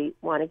absolutely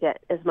want to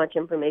get as much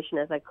information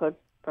as I could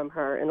from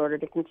her in order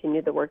to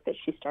continue the work that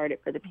she started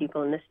for the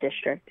people in this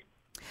district.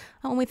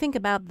 When we think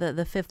about the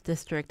 5th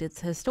District,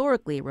 it's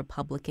historically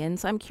Republican.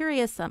 So I'm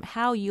curious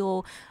how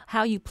you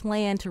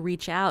plan to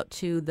reach out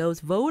to those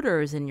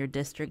voters in your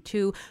district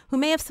who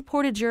may have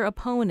supported your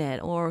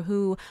opponent or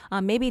who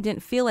maybe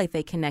didn't feel like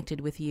they connected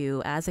with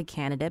you as a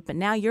candidate, but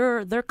now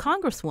you're their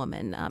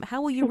congresswoman.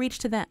 How will you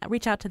reach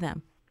out to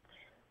them?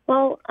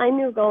 Well, I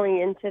knew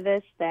going into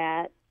this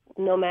that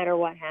no matter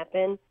what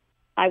happened,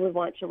 I would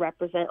want to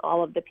represent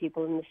all of the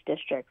people in this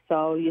district.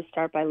 So you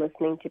start by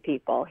listening to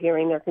people,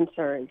 hearing their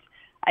concerns.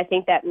 I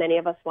think that many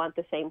of us want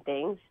the same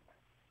things,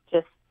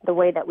 just the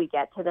way that we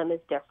get to them is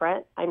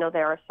different. I know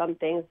there are some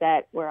things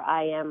where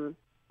I am,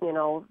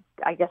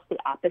 I guess the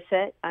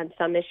opposite on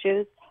some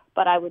issues,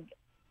 but I would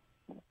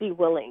be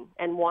willing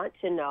and want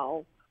to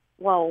know,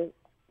 well,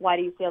 why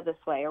do you feel this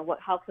way? Or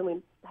how can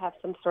we have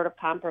some sort of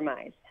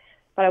compromise?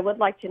 But I would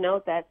like to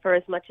note that for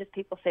as much as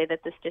people say that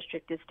this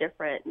district is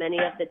different, many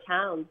of the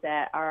towns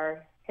that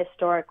are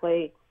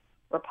historically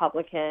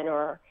Republican,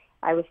 or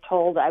I was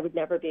told I would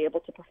never be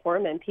able to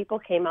perform in, people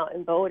came out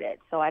and voted.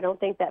 So I don't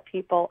think that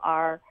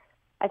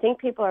I think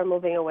people are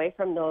moving away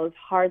from those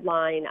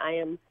hardline, I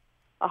am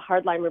a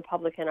hardline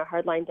Republican, a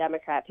hardline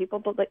Democrat.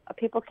 People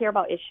care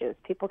about issues.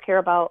 People care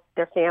about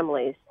their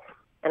families.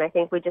 And I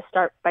think we just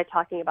start by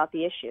talking about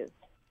the issues.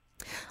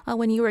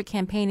 When you were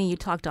campaigning, you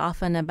talked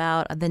often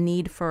about the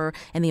need for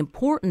and the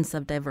importance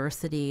of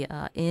diversity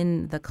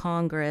in the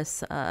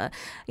Congress.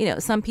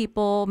 Some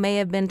people may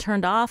have been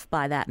turned off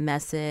by that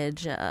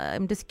message.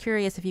 I'm just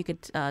curious if you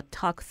could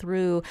talk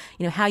through,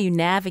 how you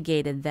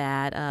navigated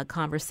that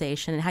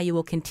conversation and how you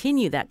will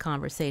continue that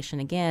conversation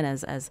again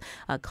as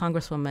a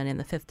Congresswoman in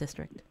the 5th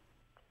District.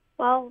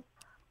 Well,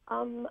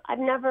 I've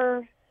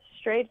never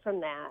strayed from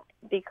that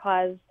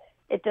because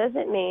it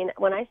doesn't mean,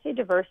 when I say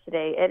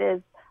diversity, it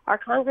is our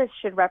Congress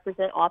should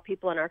represent all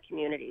people in our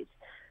communities.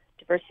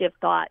 Diversity of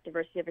thought,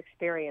 diversity of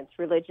experience,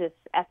 religious,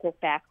 ethnic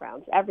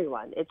backgrounds,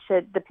 everyone.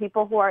 The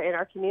people who are in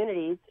our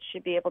communities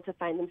should be able to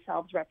find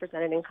themselves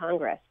represented in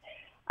Congress.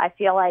 I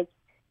feel like,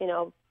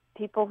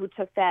 people who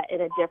took that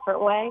in a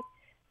different way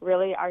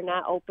really are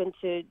not open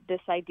to this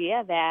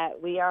idea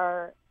that we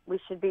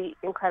should be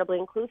incredibly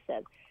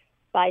inclusive.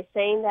 By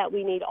saying that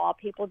we need all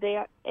people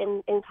there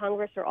in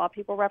Congress or all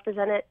people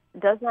represented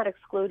does not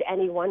exclude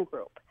any one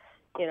group.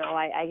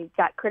 I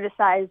got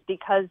criticized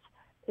because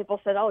people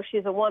said, oh,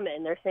 she's a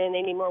woman. They're saying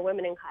they need more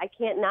women. And I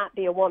can't not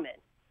be a woman.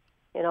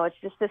 It's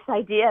just this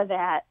idea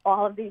that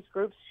all of these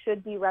groups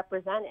should be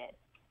represented.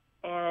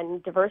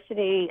 And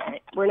diversity,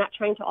 we're not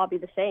trying to all be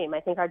the same. I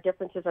think our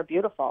differences are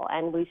beautiful,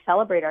 and we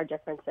celebrate our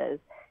differences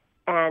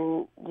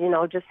and,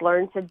 just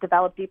learn to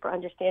develop deeper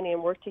understanding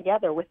and work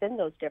together within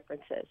those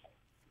differences.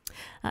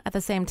 At the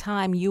same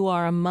time, you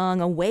are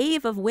among a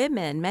wave of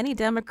women, many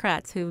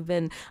Democrats who've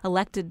been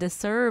elected to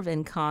serve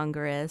in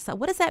Congress.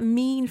 What does that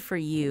mean for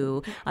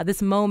you,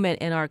 this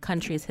moment in our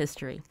country's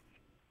history?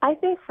 I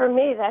think for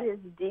me, that is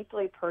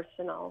deeply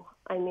personal.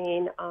 I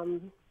mean,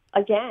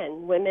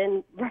 again,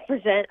 women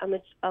represent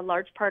a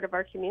large part of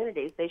our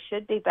communities. They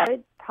should be better.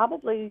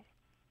 Probably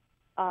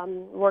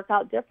work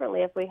out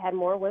differently if we had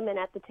more women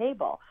at the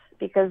table,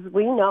 because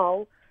we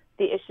know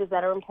the issues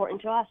that are important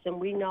to us, and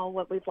we know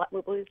what we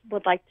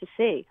would like to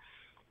see.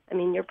 I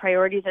mean, your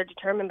priorities are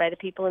determined by the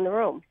people in the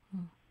room,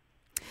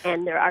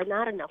 and there are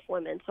not enough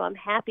women. So I'm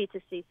happy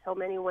to see so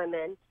many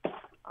women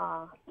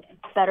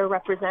better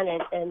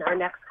represented in our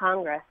next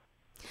Congress.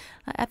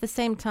 At the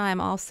same time,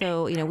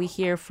 also, we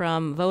hear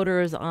from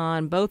voters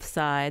on both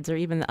sides or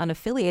even the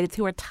unaffiliated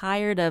who are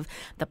tired of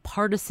the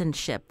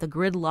partisanship, the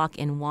gridlock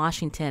in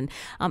Washington.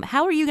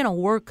 How are you going to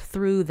work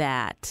through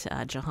that,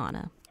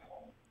 Johanna?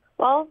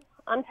 Well,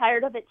 I'm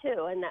tired of it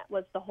too, and that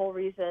was the whole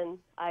reason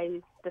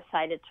I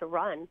decided to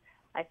run.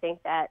 I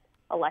think that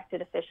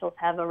elected officials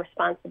have a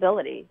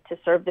responsibility to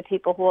serve the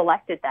people who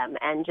elected them,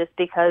 and just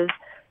because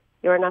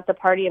you're not the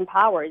party in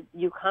power,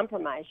 you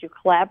compromise, you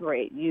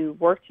collaborate, you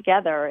work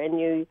together, and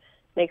you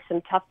make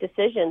some tough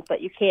decisions, but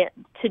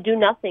to do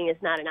nothing is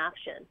not an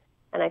option.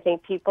 And I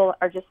think people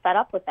are just fed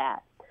up with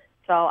that.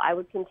 So I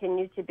would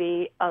continue to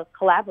be a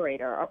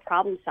collaborator, a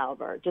problem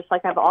solver, just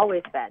like I've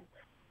always been.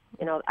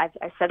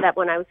 I said that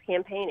when I was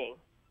campaigning.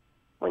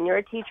 When you're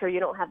a teacher, you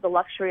don't have the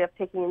luxury of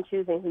picking and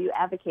choosing who you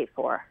advocate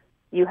for.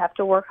 You have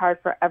to work hard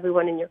for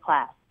everyone in your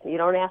class. You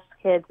don't ask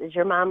kids, is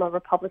your mom a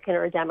Republican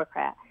or a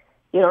Democrat?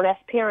 You don't ask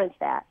parents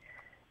that.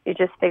 You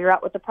just figure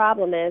out what the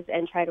problem is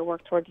and try to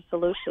work towards a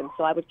solution.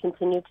 So I would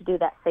continue to do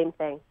that same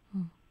thing.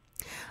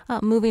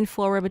 Moving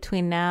forward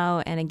between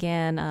now and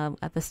again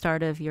at the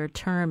start of your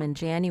term in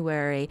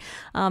January,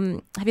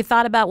 have you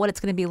thought about what it's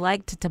going to be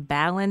like to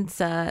balance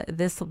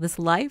this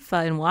life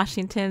in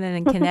Washington and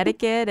in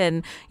Connecticut?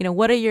 And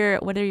what are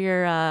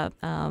your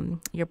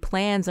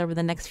plans over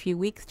the next few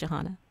weeks,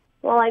 Johanna?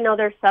 Well, I know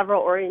there's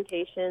several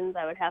orientations.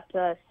 I would have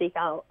to seek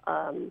out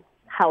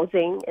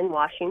housing in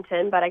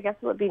Washington, but I guess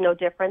it would be no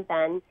different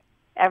than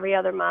every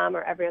other mom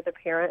or every other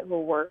parent who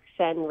works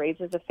and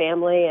raises a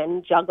family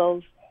and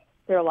juggles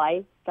their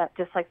life, that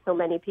just like so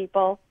many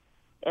people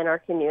in our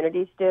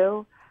communities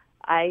do.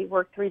 I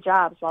worked 3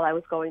 jobs while I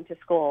was going to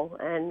school,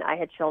 and I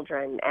had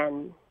children,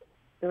 and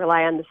you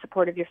rely on the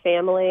support of your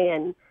family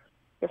and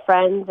your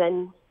friends,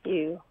 and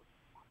you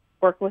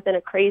work within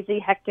a crazy,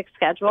 hectic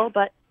schedule,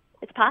 but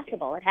it's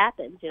possible. It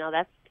happens.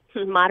 That's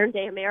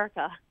modern-day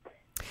America.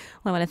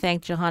 Well, I want to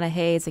thank Johanna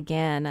Hayes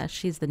again.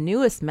 She's the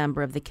newest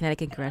member of the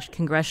Connecticut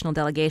Congressional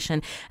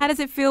Delegation. How does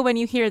it feel when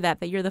you hear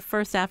that you're the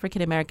first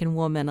African-American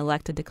woman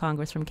elected to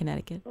Congress from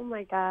Connecticut? Oh,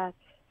 my God.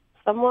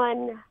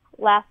 Someone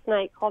last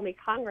night called me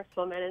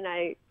Congresswoman, and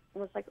I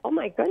was like, oh,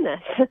 my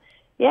goodness.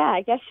 Yeah,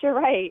 I guess you're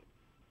right.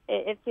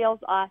 It feels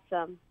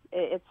awesome.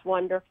 It's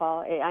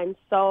wonderful. I'm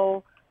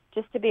so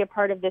just to be a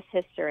part of this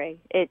history.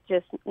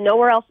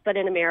 Nowhere else but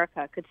in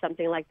America could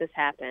something like this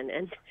happen.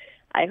 And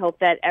I hope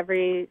that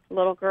every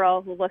little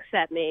girl who looks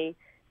at me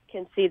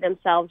can see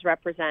themselves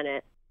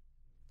represented.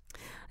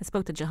 I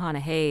spoke to Johanna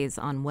Hayes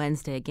on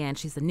Wednesday again.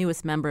 She's the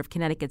newest member of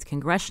Connecticut's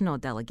congressional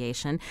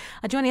delegation.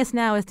 Joining us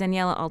now is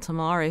Daniela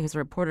Altamari, who's a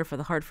reporter for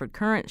the Hartford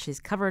Courant. She's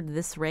covered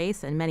this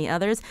race and many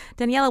others.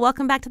 Daniela,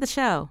 welcome back to the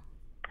show.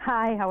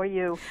 Hi, how are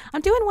you?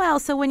 I'm doing well.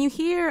 So when you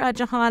hear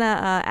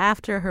Johanna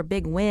after her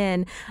big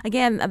win,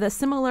 again, the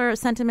similar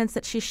sentiments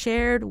that she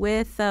shared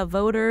with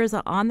voters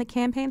on the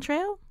campaign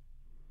trail?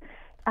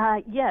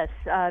 Yes,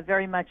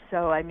 very much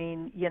so. I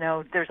mean,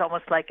 there's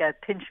almost like a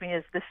pinch me,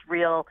 is this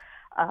real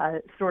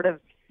sort of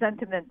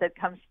sentiment that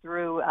comes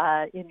through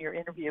in your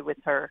interview with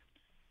her.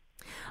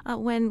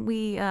 When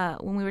we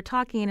were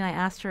talking, and I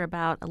asked her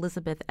about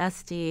Elizabeth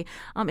Esty,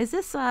 is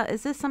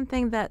this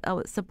something that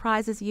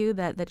surprises you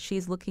that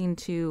she's looking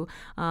to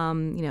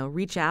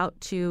reach out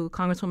to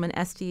Congresswoman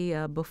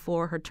Esty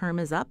before her term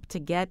is up to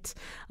get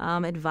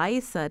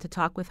advice, to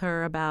talk with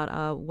her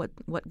about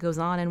what goes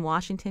on in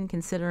Washington,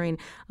 considering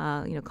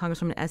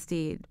Congresswoman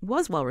Esty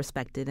was well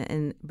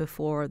respected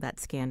before that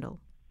scandal?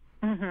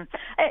 Mm-hmm.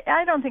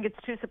 I don't think it's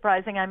too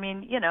surprising. I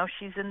mean,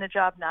 she's in the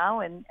job now,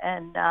 and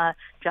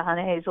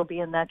Jahana Hayes will be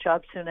in that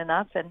job soon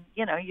enough. And,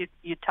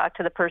 you talk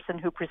to the person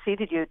who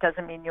preceded you. It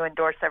doesn't mean you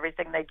endorse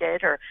everything they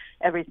did or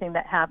everything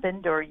that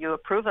happened or you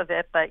approve of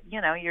it, but,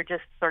 you're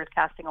just sort of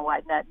casting a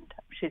wide net. And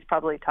she's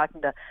probably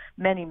talking to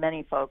many,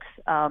 many folks.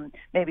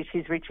 Maybe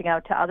she's reaching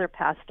out to other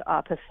past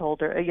office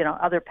holder,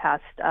 other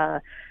past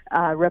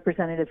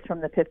representatives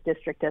from the 5th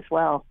District as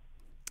well.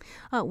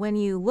 When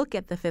you look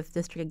at the 5th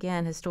District,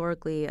 again,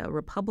 historically a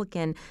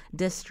Republican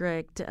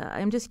district,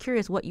 I'm just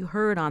curious what you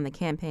heard on the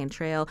campaign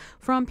trail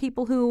from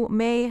people who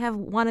may have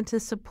wanted to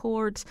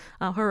support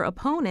her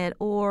opponent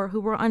or who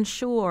were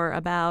unsure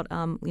about,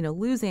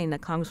 losing a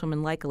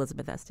congresswoman like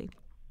Elizabeth Esty.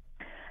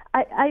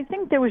 I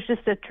think there was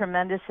just a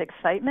tremendous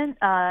excitement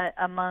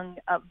among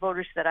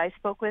voters that I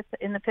spoke with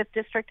in the 5th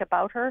District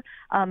about her.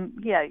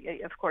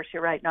 Of course,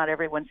 you're right. Not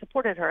everyone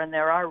supported her, and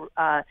there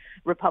are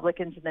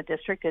Republicans in the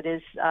district. It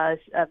is a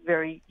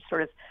very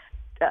sort of,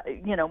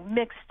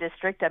 mixed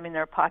district. I mean,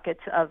 there are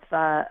pockets of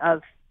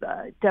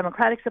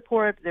Democratic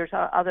support. There's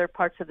other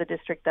parts of the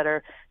district that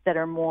are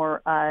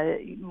more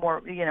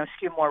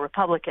skew more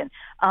Republican.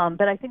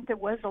 But I think there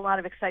was a lot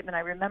of excitement.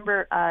 I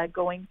remember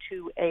going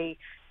to a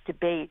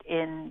debate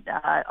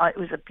it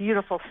was a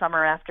beautiful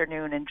summer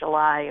afternoon in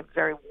July, a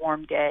very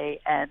warm day,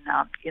 and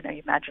you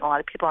imagine a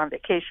lot of people on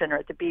vacation or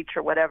at the beach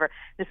or whatever.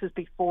 This was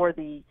before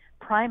the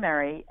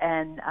primary,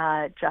 and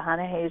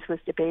Jahana Hayes was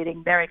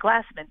debating Mary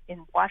Glassman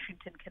in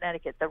Washington,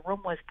 Connecticut. The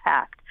room was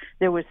packed.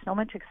 There was so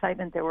much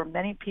excitement. There were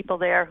many people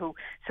there who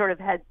sort of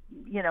had,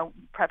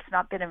 perhaps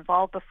not been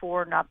involved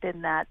before, not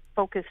been that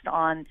focused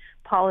on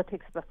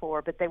politics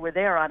before, but they were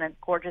there on a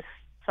gorgeous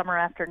summer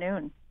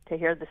afternoon to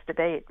hear this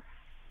debate.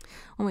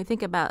 When we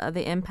think about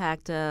the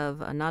impact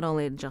of not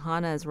only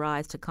Jahana's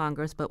rise to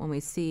Congress, but when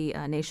we see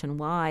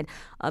nationwide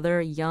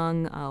other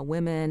young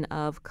women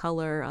of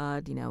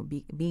color,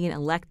 being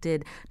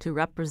elected to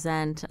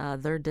represent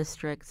their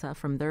districts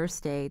from their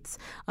states,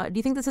 do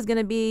you think this is going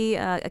to be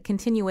a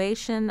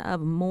continuation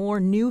of more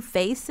new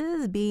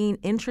faces being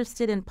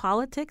interested in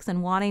politics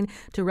and wanting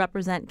to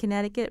represent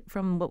Connecticut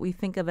from what we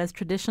think of as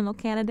traditional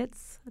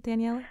candidates,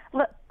 Daniela?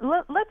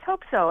 Let's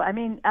hope so. I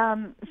mean,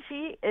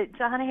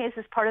 Jahana Hayes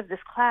is part of this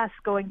class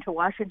going to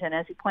Washington,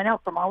 as you point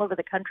out, from all over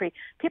the country,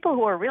 people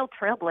who are real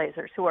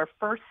trailblazers, who are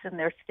first in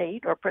their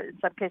state or in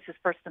some cases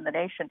first in the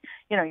nation.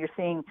 You're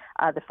seeing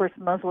the first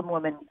Muslim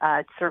woman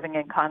serving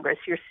in Congress.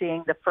 You're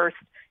seeing the first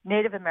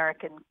Native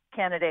American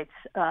candidates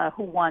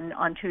who won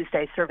on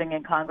Tuesday serving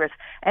in Congress.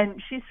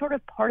 And she's sort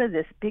of part of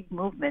this big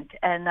movement.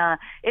 And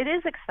it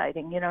is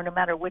exciting, no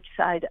matter which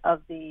side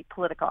of the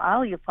political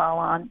aisle you fall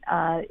on.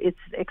 It's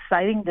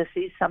exciting to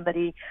see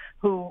somebody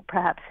who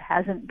perhaps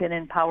hasn't been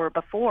in power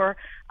before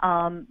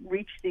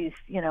reach these,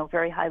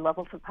 very high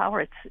levels of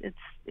power.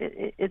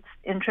 It's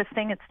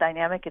interesting. It's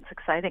dynamic. It's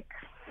exciting.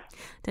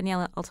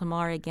 Daniela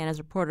Altamari, again, is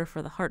reporter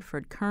for the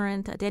Hartford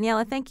Courant.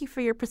 Daniela, thank you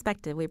for your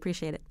perspective. We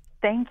appreciate it.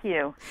 Thank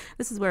you.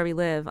 This is Where We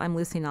Live. I'm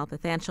Lucy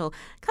Nalpathanchel.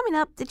 Coming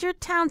up, did your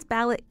town's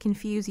ballot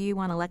confuse you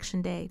on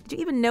Election Day? Did you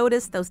even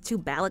notice those 2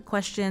 ballot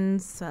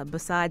questions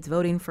besides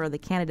voting for the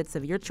candidates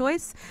of your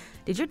choice?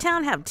 Did your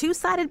town have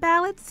 2-sided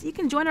ballots? You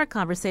can join our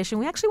conversation.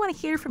 We actually want to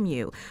hear from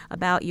you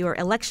about your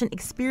election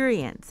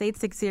experience.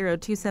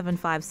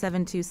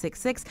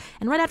 860-275-7266.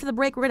 And right after the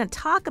break, we're going to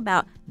talk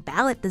about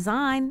ballot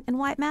design and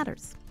why it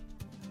matters.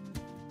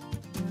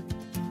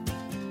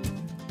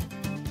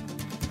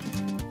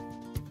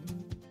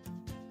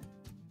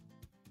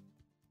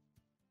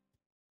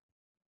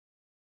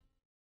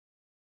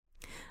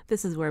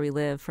 This is Where We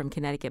Live from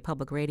Connecticut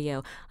Public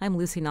Radio. I'm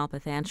Lucy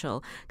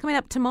Nalpathanchel. Coming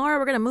up tomorrow,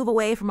 we're going to move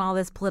away from all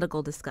this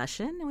political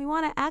discussion, and we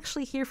want to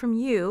actually hear from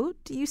you.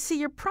 Do you see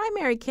your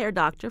primary care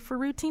doctor for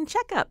routine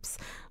checkups,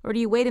 or do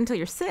you wait until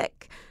you're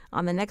sick?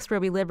 On the next Where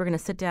We Live, we're going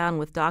to sit down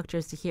with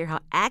doctors to hear how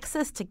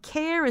access to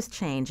care is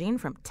changing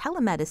from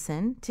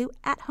telemedicine to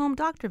at-home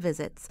doctor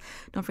visits.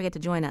 Don't forget to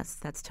join us.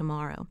 That's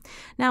tomorrow.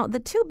 Now, the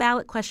 2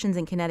 ballot questions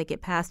in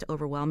Connecticut passed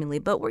overwhelmingly,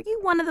 but were you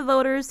one of the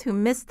voters who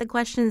missed the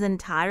questions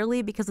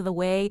entirely because of the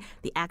way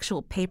the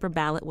actual paper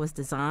ballot was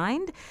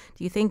designed?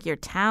 Do you think your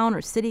town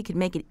or city could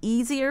make it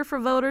easier for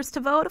voters to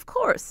vote? Of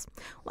course.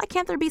 Why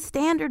can't there be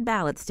standard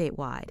ballots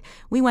statewide?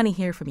 We want to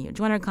hear from you.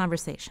 Join our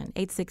conversation.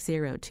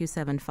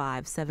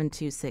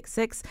 860-275-7266.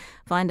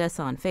 Find us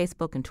on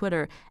Facebook and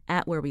Twitter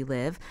at Where We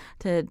Live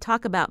to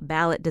talk about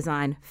ballot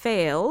design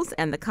fails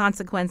and the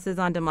consequences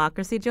on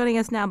democracy. Joining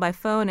us now by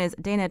phone is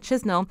Dana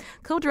Chisnell,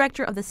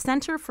 co-director of the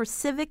Center for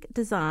Civic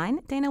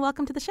Design. Dana,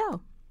 welcome to the show.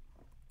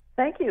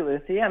 Thank you,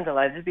 Lucy. I'm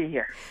delighted to be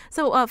here.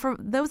 So for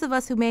those of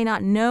us who may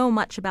not know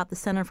much about the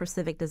Center for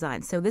Civic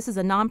Design, so this is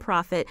a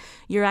nonprofit.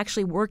 You're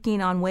actually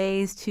working on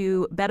ways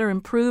to better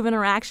improve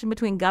interaction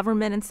between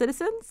government and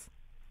citizens?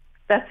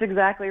 That's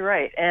exactly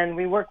right. And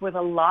we work with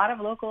a lot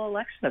of local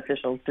election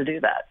officials to do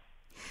that.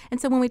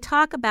 And so when we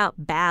talk about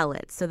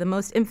ballots, so the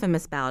most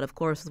infamous ballot, of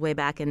course, was way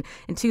back in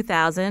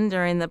 2000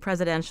 during the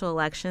presidential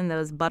election,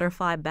 those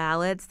butterfly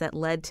ballots that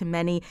led to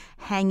many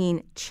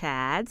hanging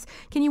chads.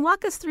 Can you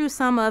walk us through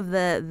some of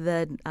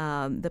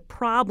the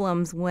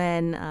problems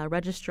when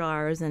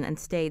registrars and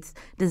states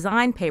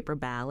design paper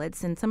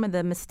ballots and some of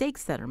the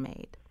mistakes that are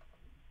made?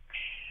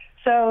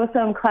 So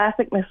some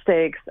classic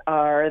mistakes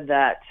are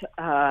that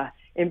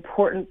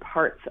important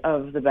parts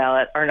of the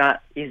ballot are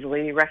not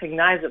easily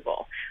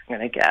recognizable. I'm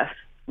going to guess,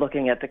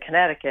 looking at the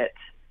Connecticut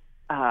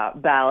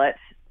ballot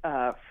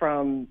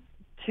from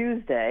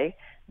Tuesday,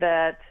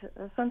 that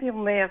some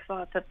people may have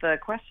thought that the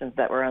questions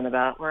that were on the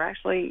ballot were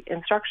actually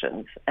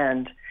instructions.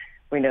 And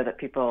we know that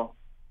people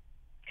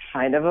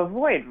kind of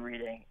avoid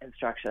reading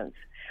instructions.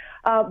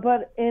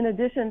 But in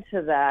addition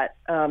to that,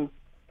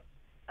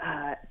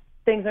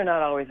 things are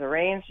not always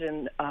arranged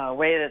in a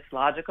way that's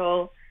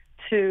logical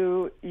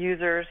to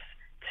users,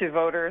 to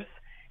voters,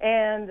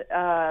 and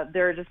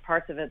there are just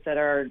parts of it that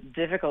are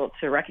difficult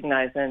to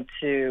recognize and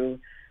to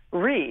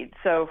read.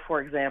 So, for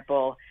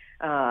example,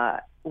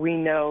 we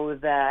know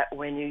that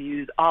when you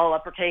use all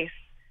uppercase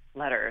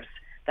letters,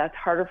 that's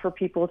harder for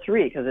people to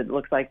read because it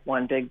looks like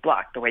one big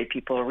block. The way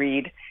people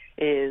read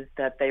is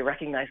that they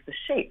recognize the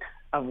shape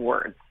of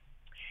words.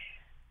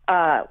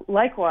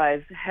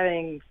 Likewise,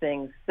 having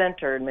things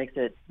centered makes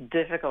it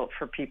difficult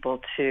for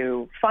people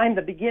to find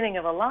the beginning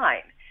of a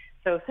line.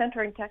 So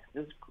centering text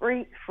is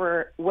great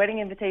for wedding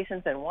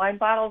invitations and wine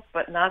bottles,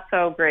 but not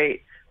so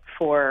great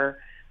for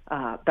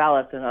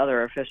ballots and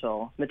other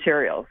official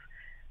materials.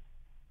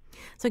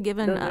 So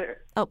given...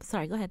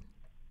 sorry, go ahead.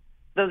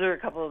 Those are a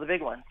couple of the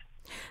big ones.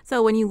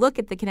 So when you look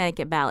at the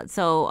Connecticut ballot,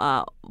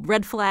 so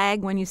red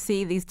flag when you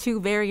see these two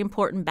very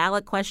important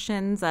ballot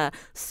questions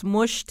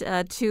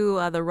smushed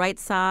to the right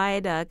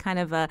side, kind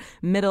of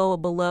middle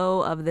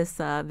below of this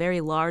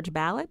very large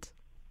ballot?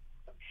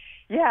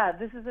 Yeah,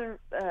 this is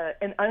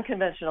an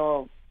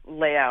unconventional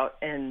layout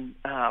in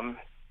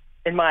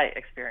my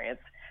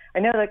experience. I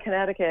know that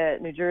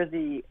Connecticut, New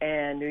Jersey,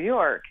 and New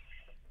York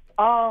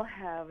all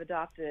have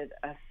adopted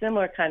a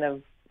similar kind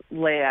of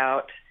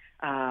layout,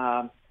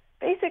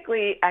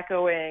 basically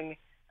echoing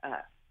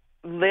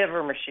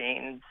liver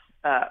machines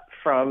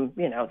from,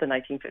 the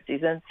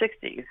 1950s and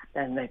 60s,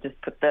 and they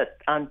just put that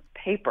on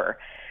paper.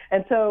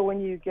 And so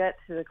when you get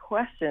to the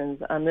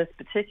questions on this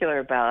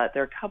particular ballot,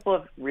 there are a couple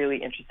of really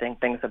interesting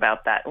things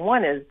about that.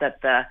 One is that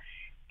the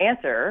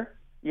answer,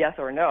 yes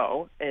or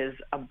no, is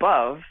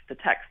above the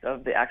text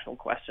of the actual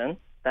question.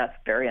 That's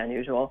very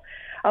unusual.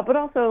 But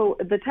also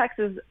the text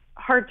is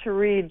hard to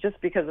read just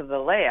because of the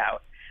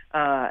layout.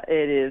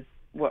 It is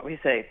what we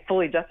say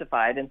fully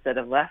justified instead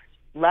of left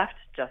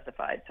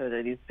justified. So there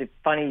are these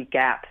funny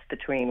gaps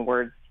between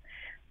words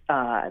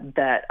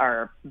that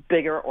are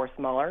bigger or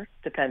smaller,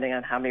 depending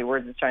on how many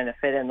words it's trying to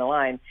fit in the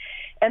line.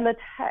 And the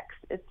text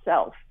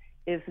itself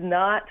is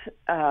not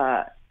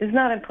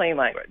in plain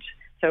language.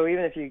 So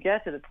even if you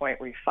get to the point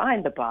where you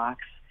find the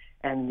box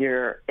and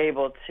you're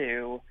able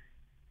to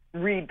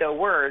read the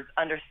words,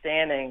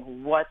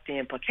 understanding what the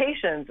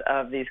implications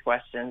of these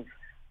questions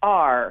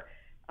are,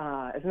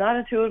 is not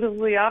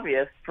intuitively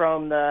obvious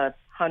from the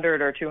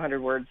 100 or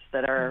 200 words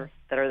that are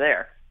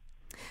there.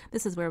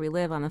 This is Where We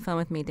Live. On the phone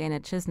with me,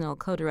 Dana Chisnell,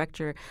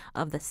 co-director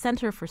of the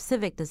Center for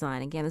Civic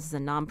Design. Again, this is a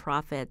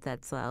nonprofit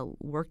that's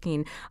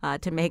working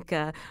to make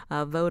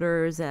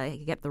voters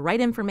get the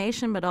right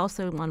information, but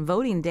also on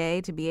voting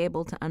day to be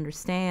able to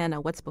understand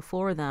what's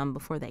before them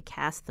before they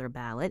cast their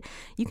ballot.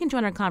 You can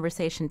join our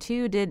conversation,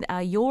 too. Did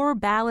your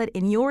ballot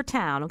in your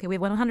town, okay, we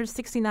have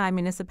 169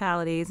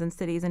 municipalities and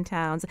cities and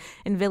towns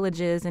and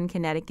villages in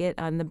Connecticut,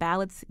 and the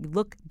ballots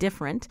look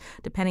different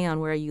depending on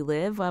where you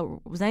live.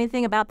 Was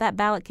anything about that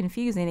ballot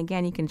confusing?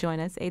 Again, you can join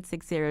us,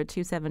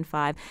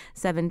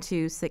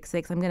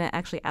 860-275-7266. I'm going to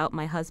actually out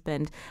my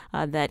husband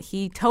that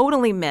he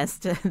totally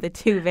missed the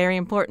two very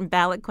important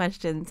ballot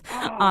questions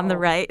on the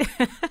right,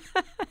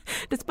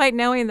 despite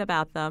knowing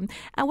about them.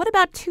 And what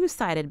about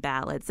two-sided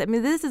ballots? I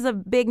mean, this is a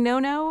big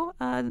no-no,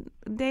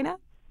 Dana?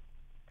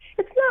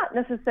 It's not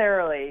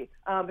necessarily,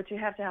 but you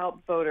have to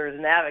help voters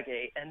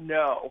navigate and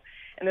know.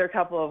 And there are a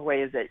couple of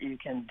ways that you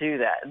can do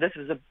that. This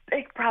is a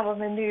big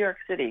problem in New York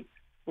City.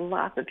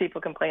 Lots of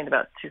people complained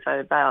about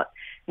two-sided ballot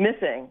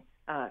missing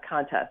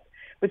contests.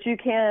 But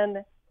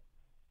it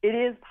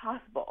is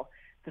possible.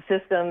 The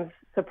systems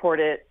support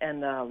it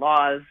and the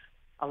laws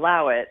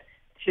allow it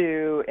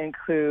to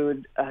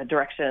include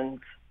directions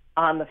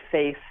on the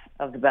face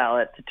of the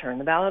ballot to turn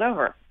the ballot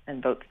over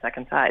and vote the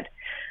second side.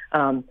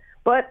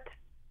 But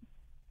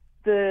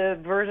the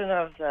version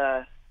of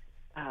the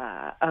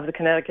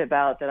Connecticut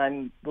ballot that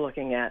I'm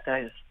looking at, that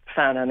I just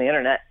found on the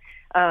internet,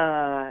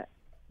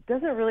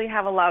 doesn't really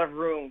have a lot of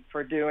room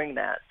for doing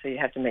that, so you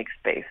have to make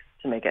space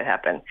to make it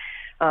happen.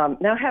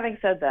 Now, having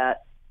said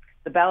that,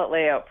 the ballot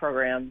layout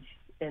programs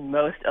in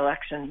most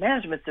election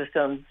management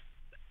systems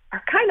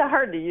are kind of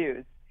hard to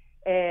use,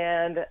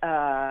 and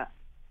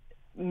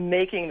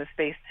making the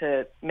space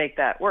to make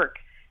that work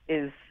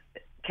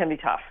can be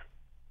tough.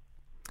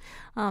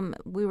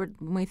 When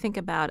we think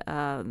about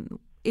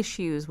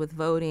issues with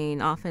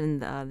voting, often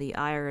the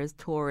ire is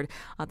toward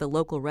the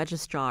local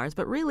registrars,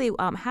 but really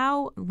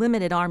how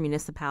limited are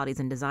municipalities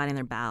in designing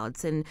their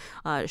ballots, and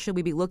should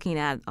we be looking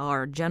at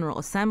our General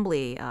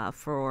Assembly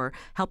for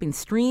helping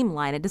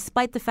streamline it,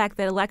 despite the fact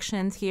that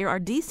elections here are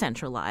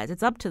decentralized?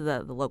 It's up to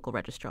the local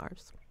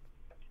registrars.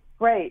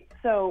 Right.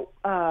 So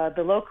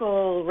the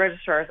local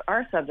registrars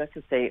are subject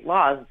to state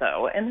laws,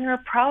 though, and there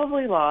are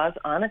probably laws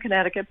on the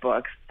Connecticut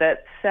books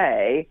that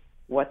say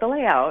what the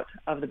layout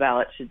of the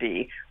ballot should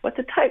be, what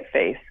the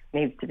typeface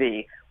needs to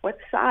be, what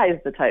size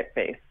the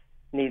typeface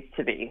needs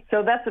to be.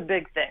 So that's a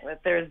big thing,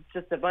 that there's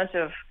just a bunch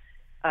of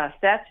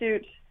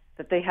statutes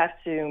that they have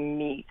to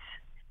meet.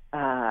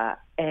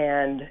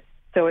 And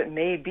so it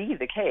may be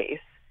the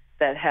case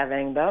that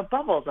having the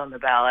bubbles on the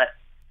ballot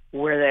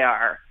where they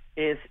are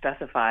is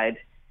specified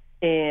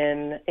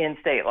in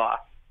state law.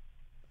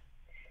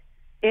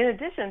 In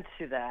addition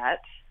to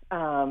that,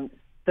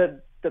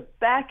 the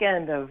back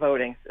end of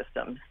voting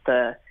systems,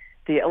 the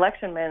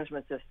election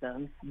management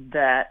systems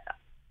that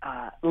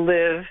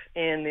live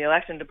in the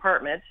election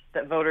department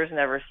that voters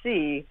never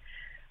see,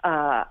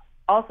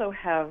 also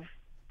have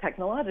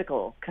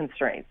technological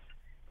constraints.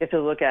 You have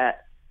to look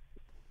at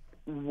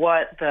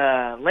what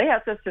the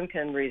layout system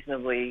can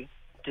reasonably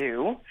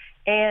do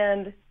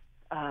and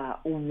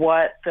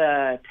what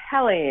the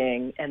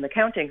tallying and the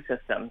counting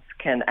systems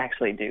can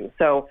actually do.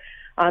 So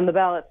on the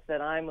ballots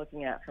that I'm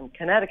looking at from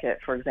Connecticut,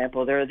 for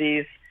example, there are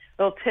these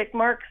little tick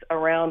marks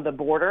around the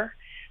border.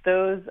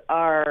 Those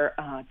are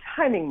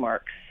timing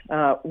marks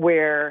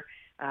where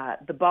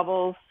the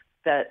bubbles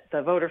that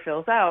the voter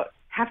fills out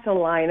have to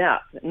line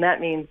up. And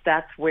that means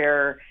that's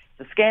where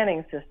the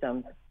scanning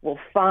system will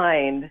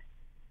find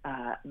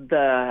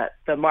the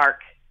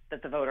mark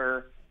that the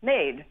voter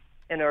made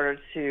in order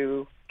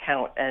to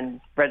count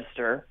and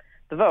register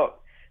the vote.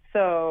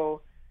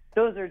 So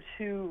those are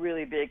two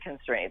really big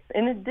constraints.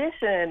 In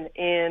addition,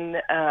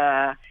 in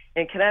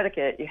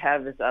Connecticut, you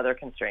have this other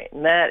constraint,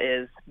 and that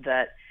is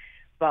that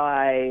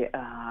by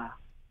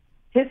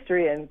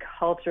history and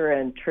culture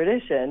and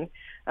tradition,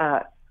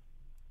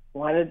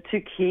 wanted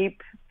to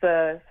keep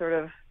the sort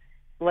of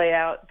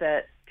layout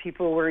that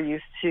people were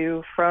used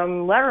to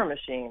from lever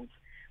machines.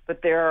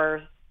 But there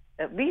are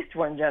at least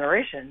one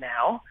generation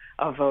now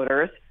of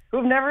voters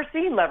who've never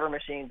seen lever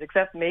machines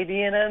except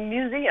maybe in a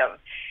museum.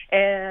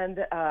 And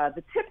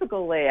the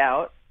typical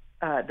layout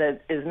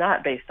that is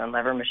not based on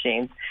lever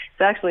machines,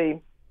 it's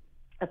actually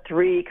a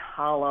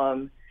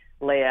 3-column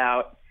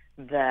layout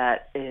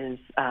that is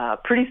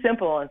pretty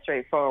simple and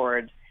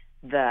straightforward,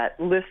 that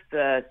lists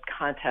the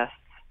contests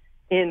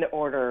in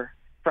order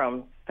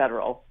from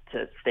federal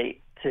to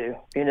state to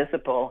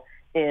municipal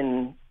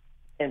in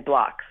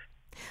blocks.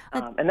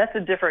 And that's a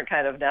different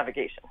kind of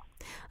navigation.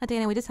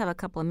 Dana, we just have a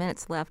couple of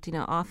minutes left. You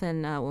know,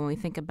 often when we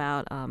think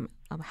about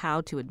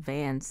how to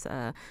advance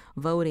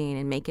voting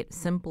and make it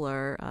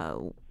simpler,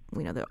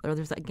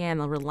 there's, again,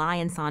 a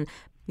reliance on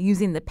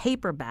using the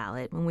paper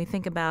ballot. When we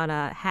think about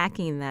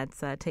hacking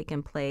that's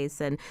taken place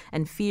and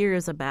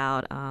fears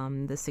about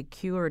the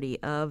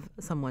security of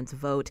someone's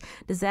vote,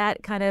 does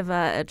that kind of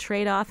a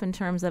trade-off in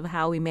terms of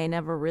how we may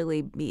never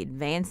really be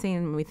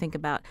advancing when we think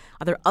about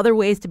are there other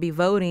ways to be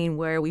voting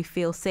where we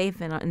feel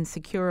safe and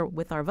secure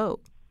with our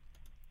vote?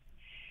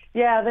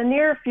 Yeah, the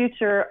near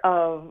future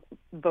of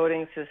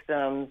voting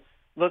systems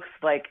looks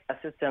like a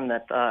system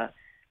that the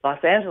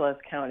Los Angeles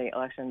County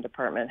Election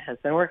Department has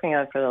been working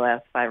on for the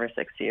last 5 or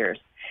 6 years.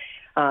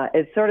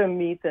 It sort of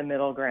meets a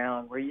middle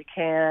ground where you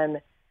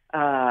can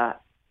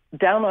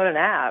download an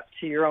app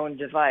to your own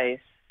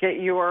device, get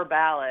your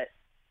ballot,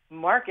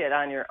 mark it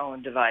on your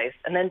own device,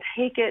 and then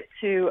take it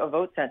to a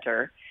vote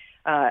center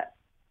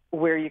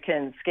where you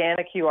can scan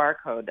a QR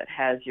code that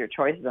has your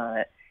choices on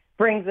it,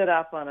 brings it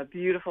up on a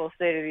beautiful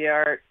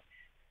state-of-the-art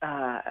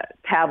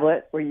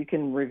tablet where you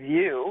can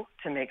review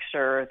to make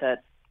sure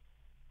that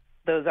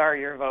those are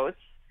your votes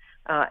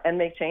and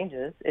make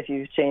changes if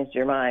you've changed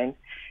your mind.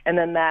 And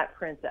then that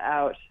prints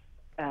out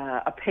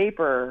a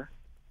paper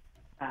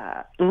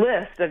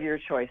list of your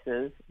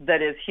choices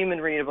that is human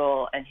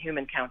readable and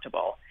human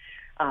countable.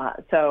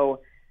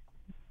 So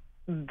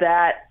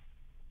that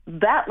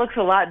looks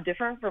a lot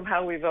different from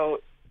how we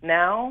vote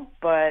now,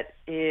 but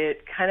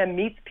it kind of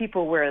meets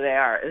people where they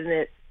are. And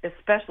it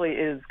especially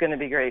is going to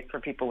be great for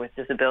people with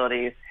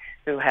disabilities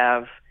who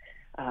have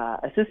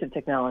assistive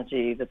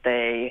technology that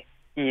they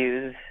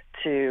use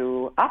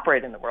to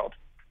operate in the world.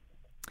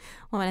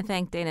 Well, I want to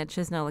thank Dana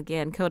Chisnell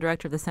again,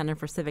 co-director of the Center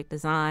for Civic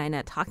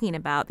Design, talking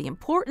about the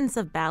importance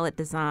of ballot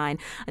design.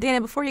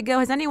 Dana, before you go,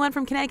 has anyone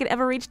from Connecticut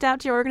ever reached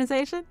out to your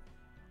organization?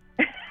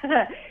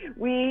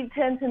 We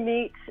tend to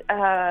meet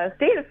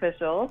state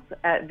officials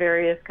at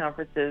various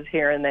conferences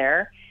here and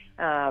there,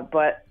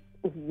 but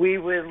we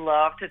would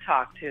love to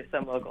talk to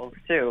some locals,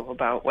 too,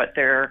 about what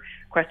their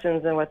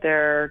questions and what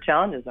their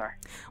challenges are.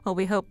 Well,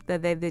 we hope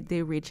that they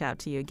do reach out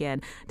to you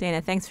again.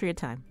 Dana, thanks for your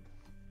time.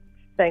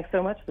 Thanks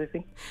so much,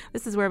 Lucy.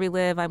 This is Where We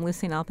Live. I'm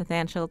Lucy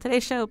Nalpathanchil.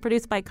 Today's show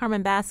produced by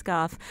Carmen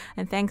Baskoff,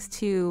 and thanks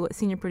to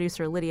senior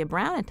producer Lydia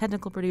Brown and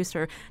technical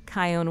producer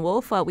Kyone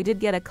Wolf. We did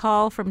get a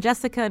call from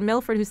Jessica in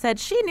Milford who said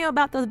she knew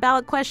about those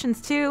ballot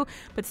questions too,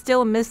 but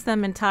still missed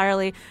them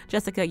entirely.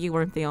 Jessica, you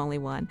weren't the only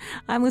one.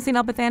 I'm Lucy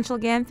Nalpathanchil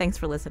again. Thanks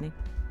for listening.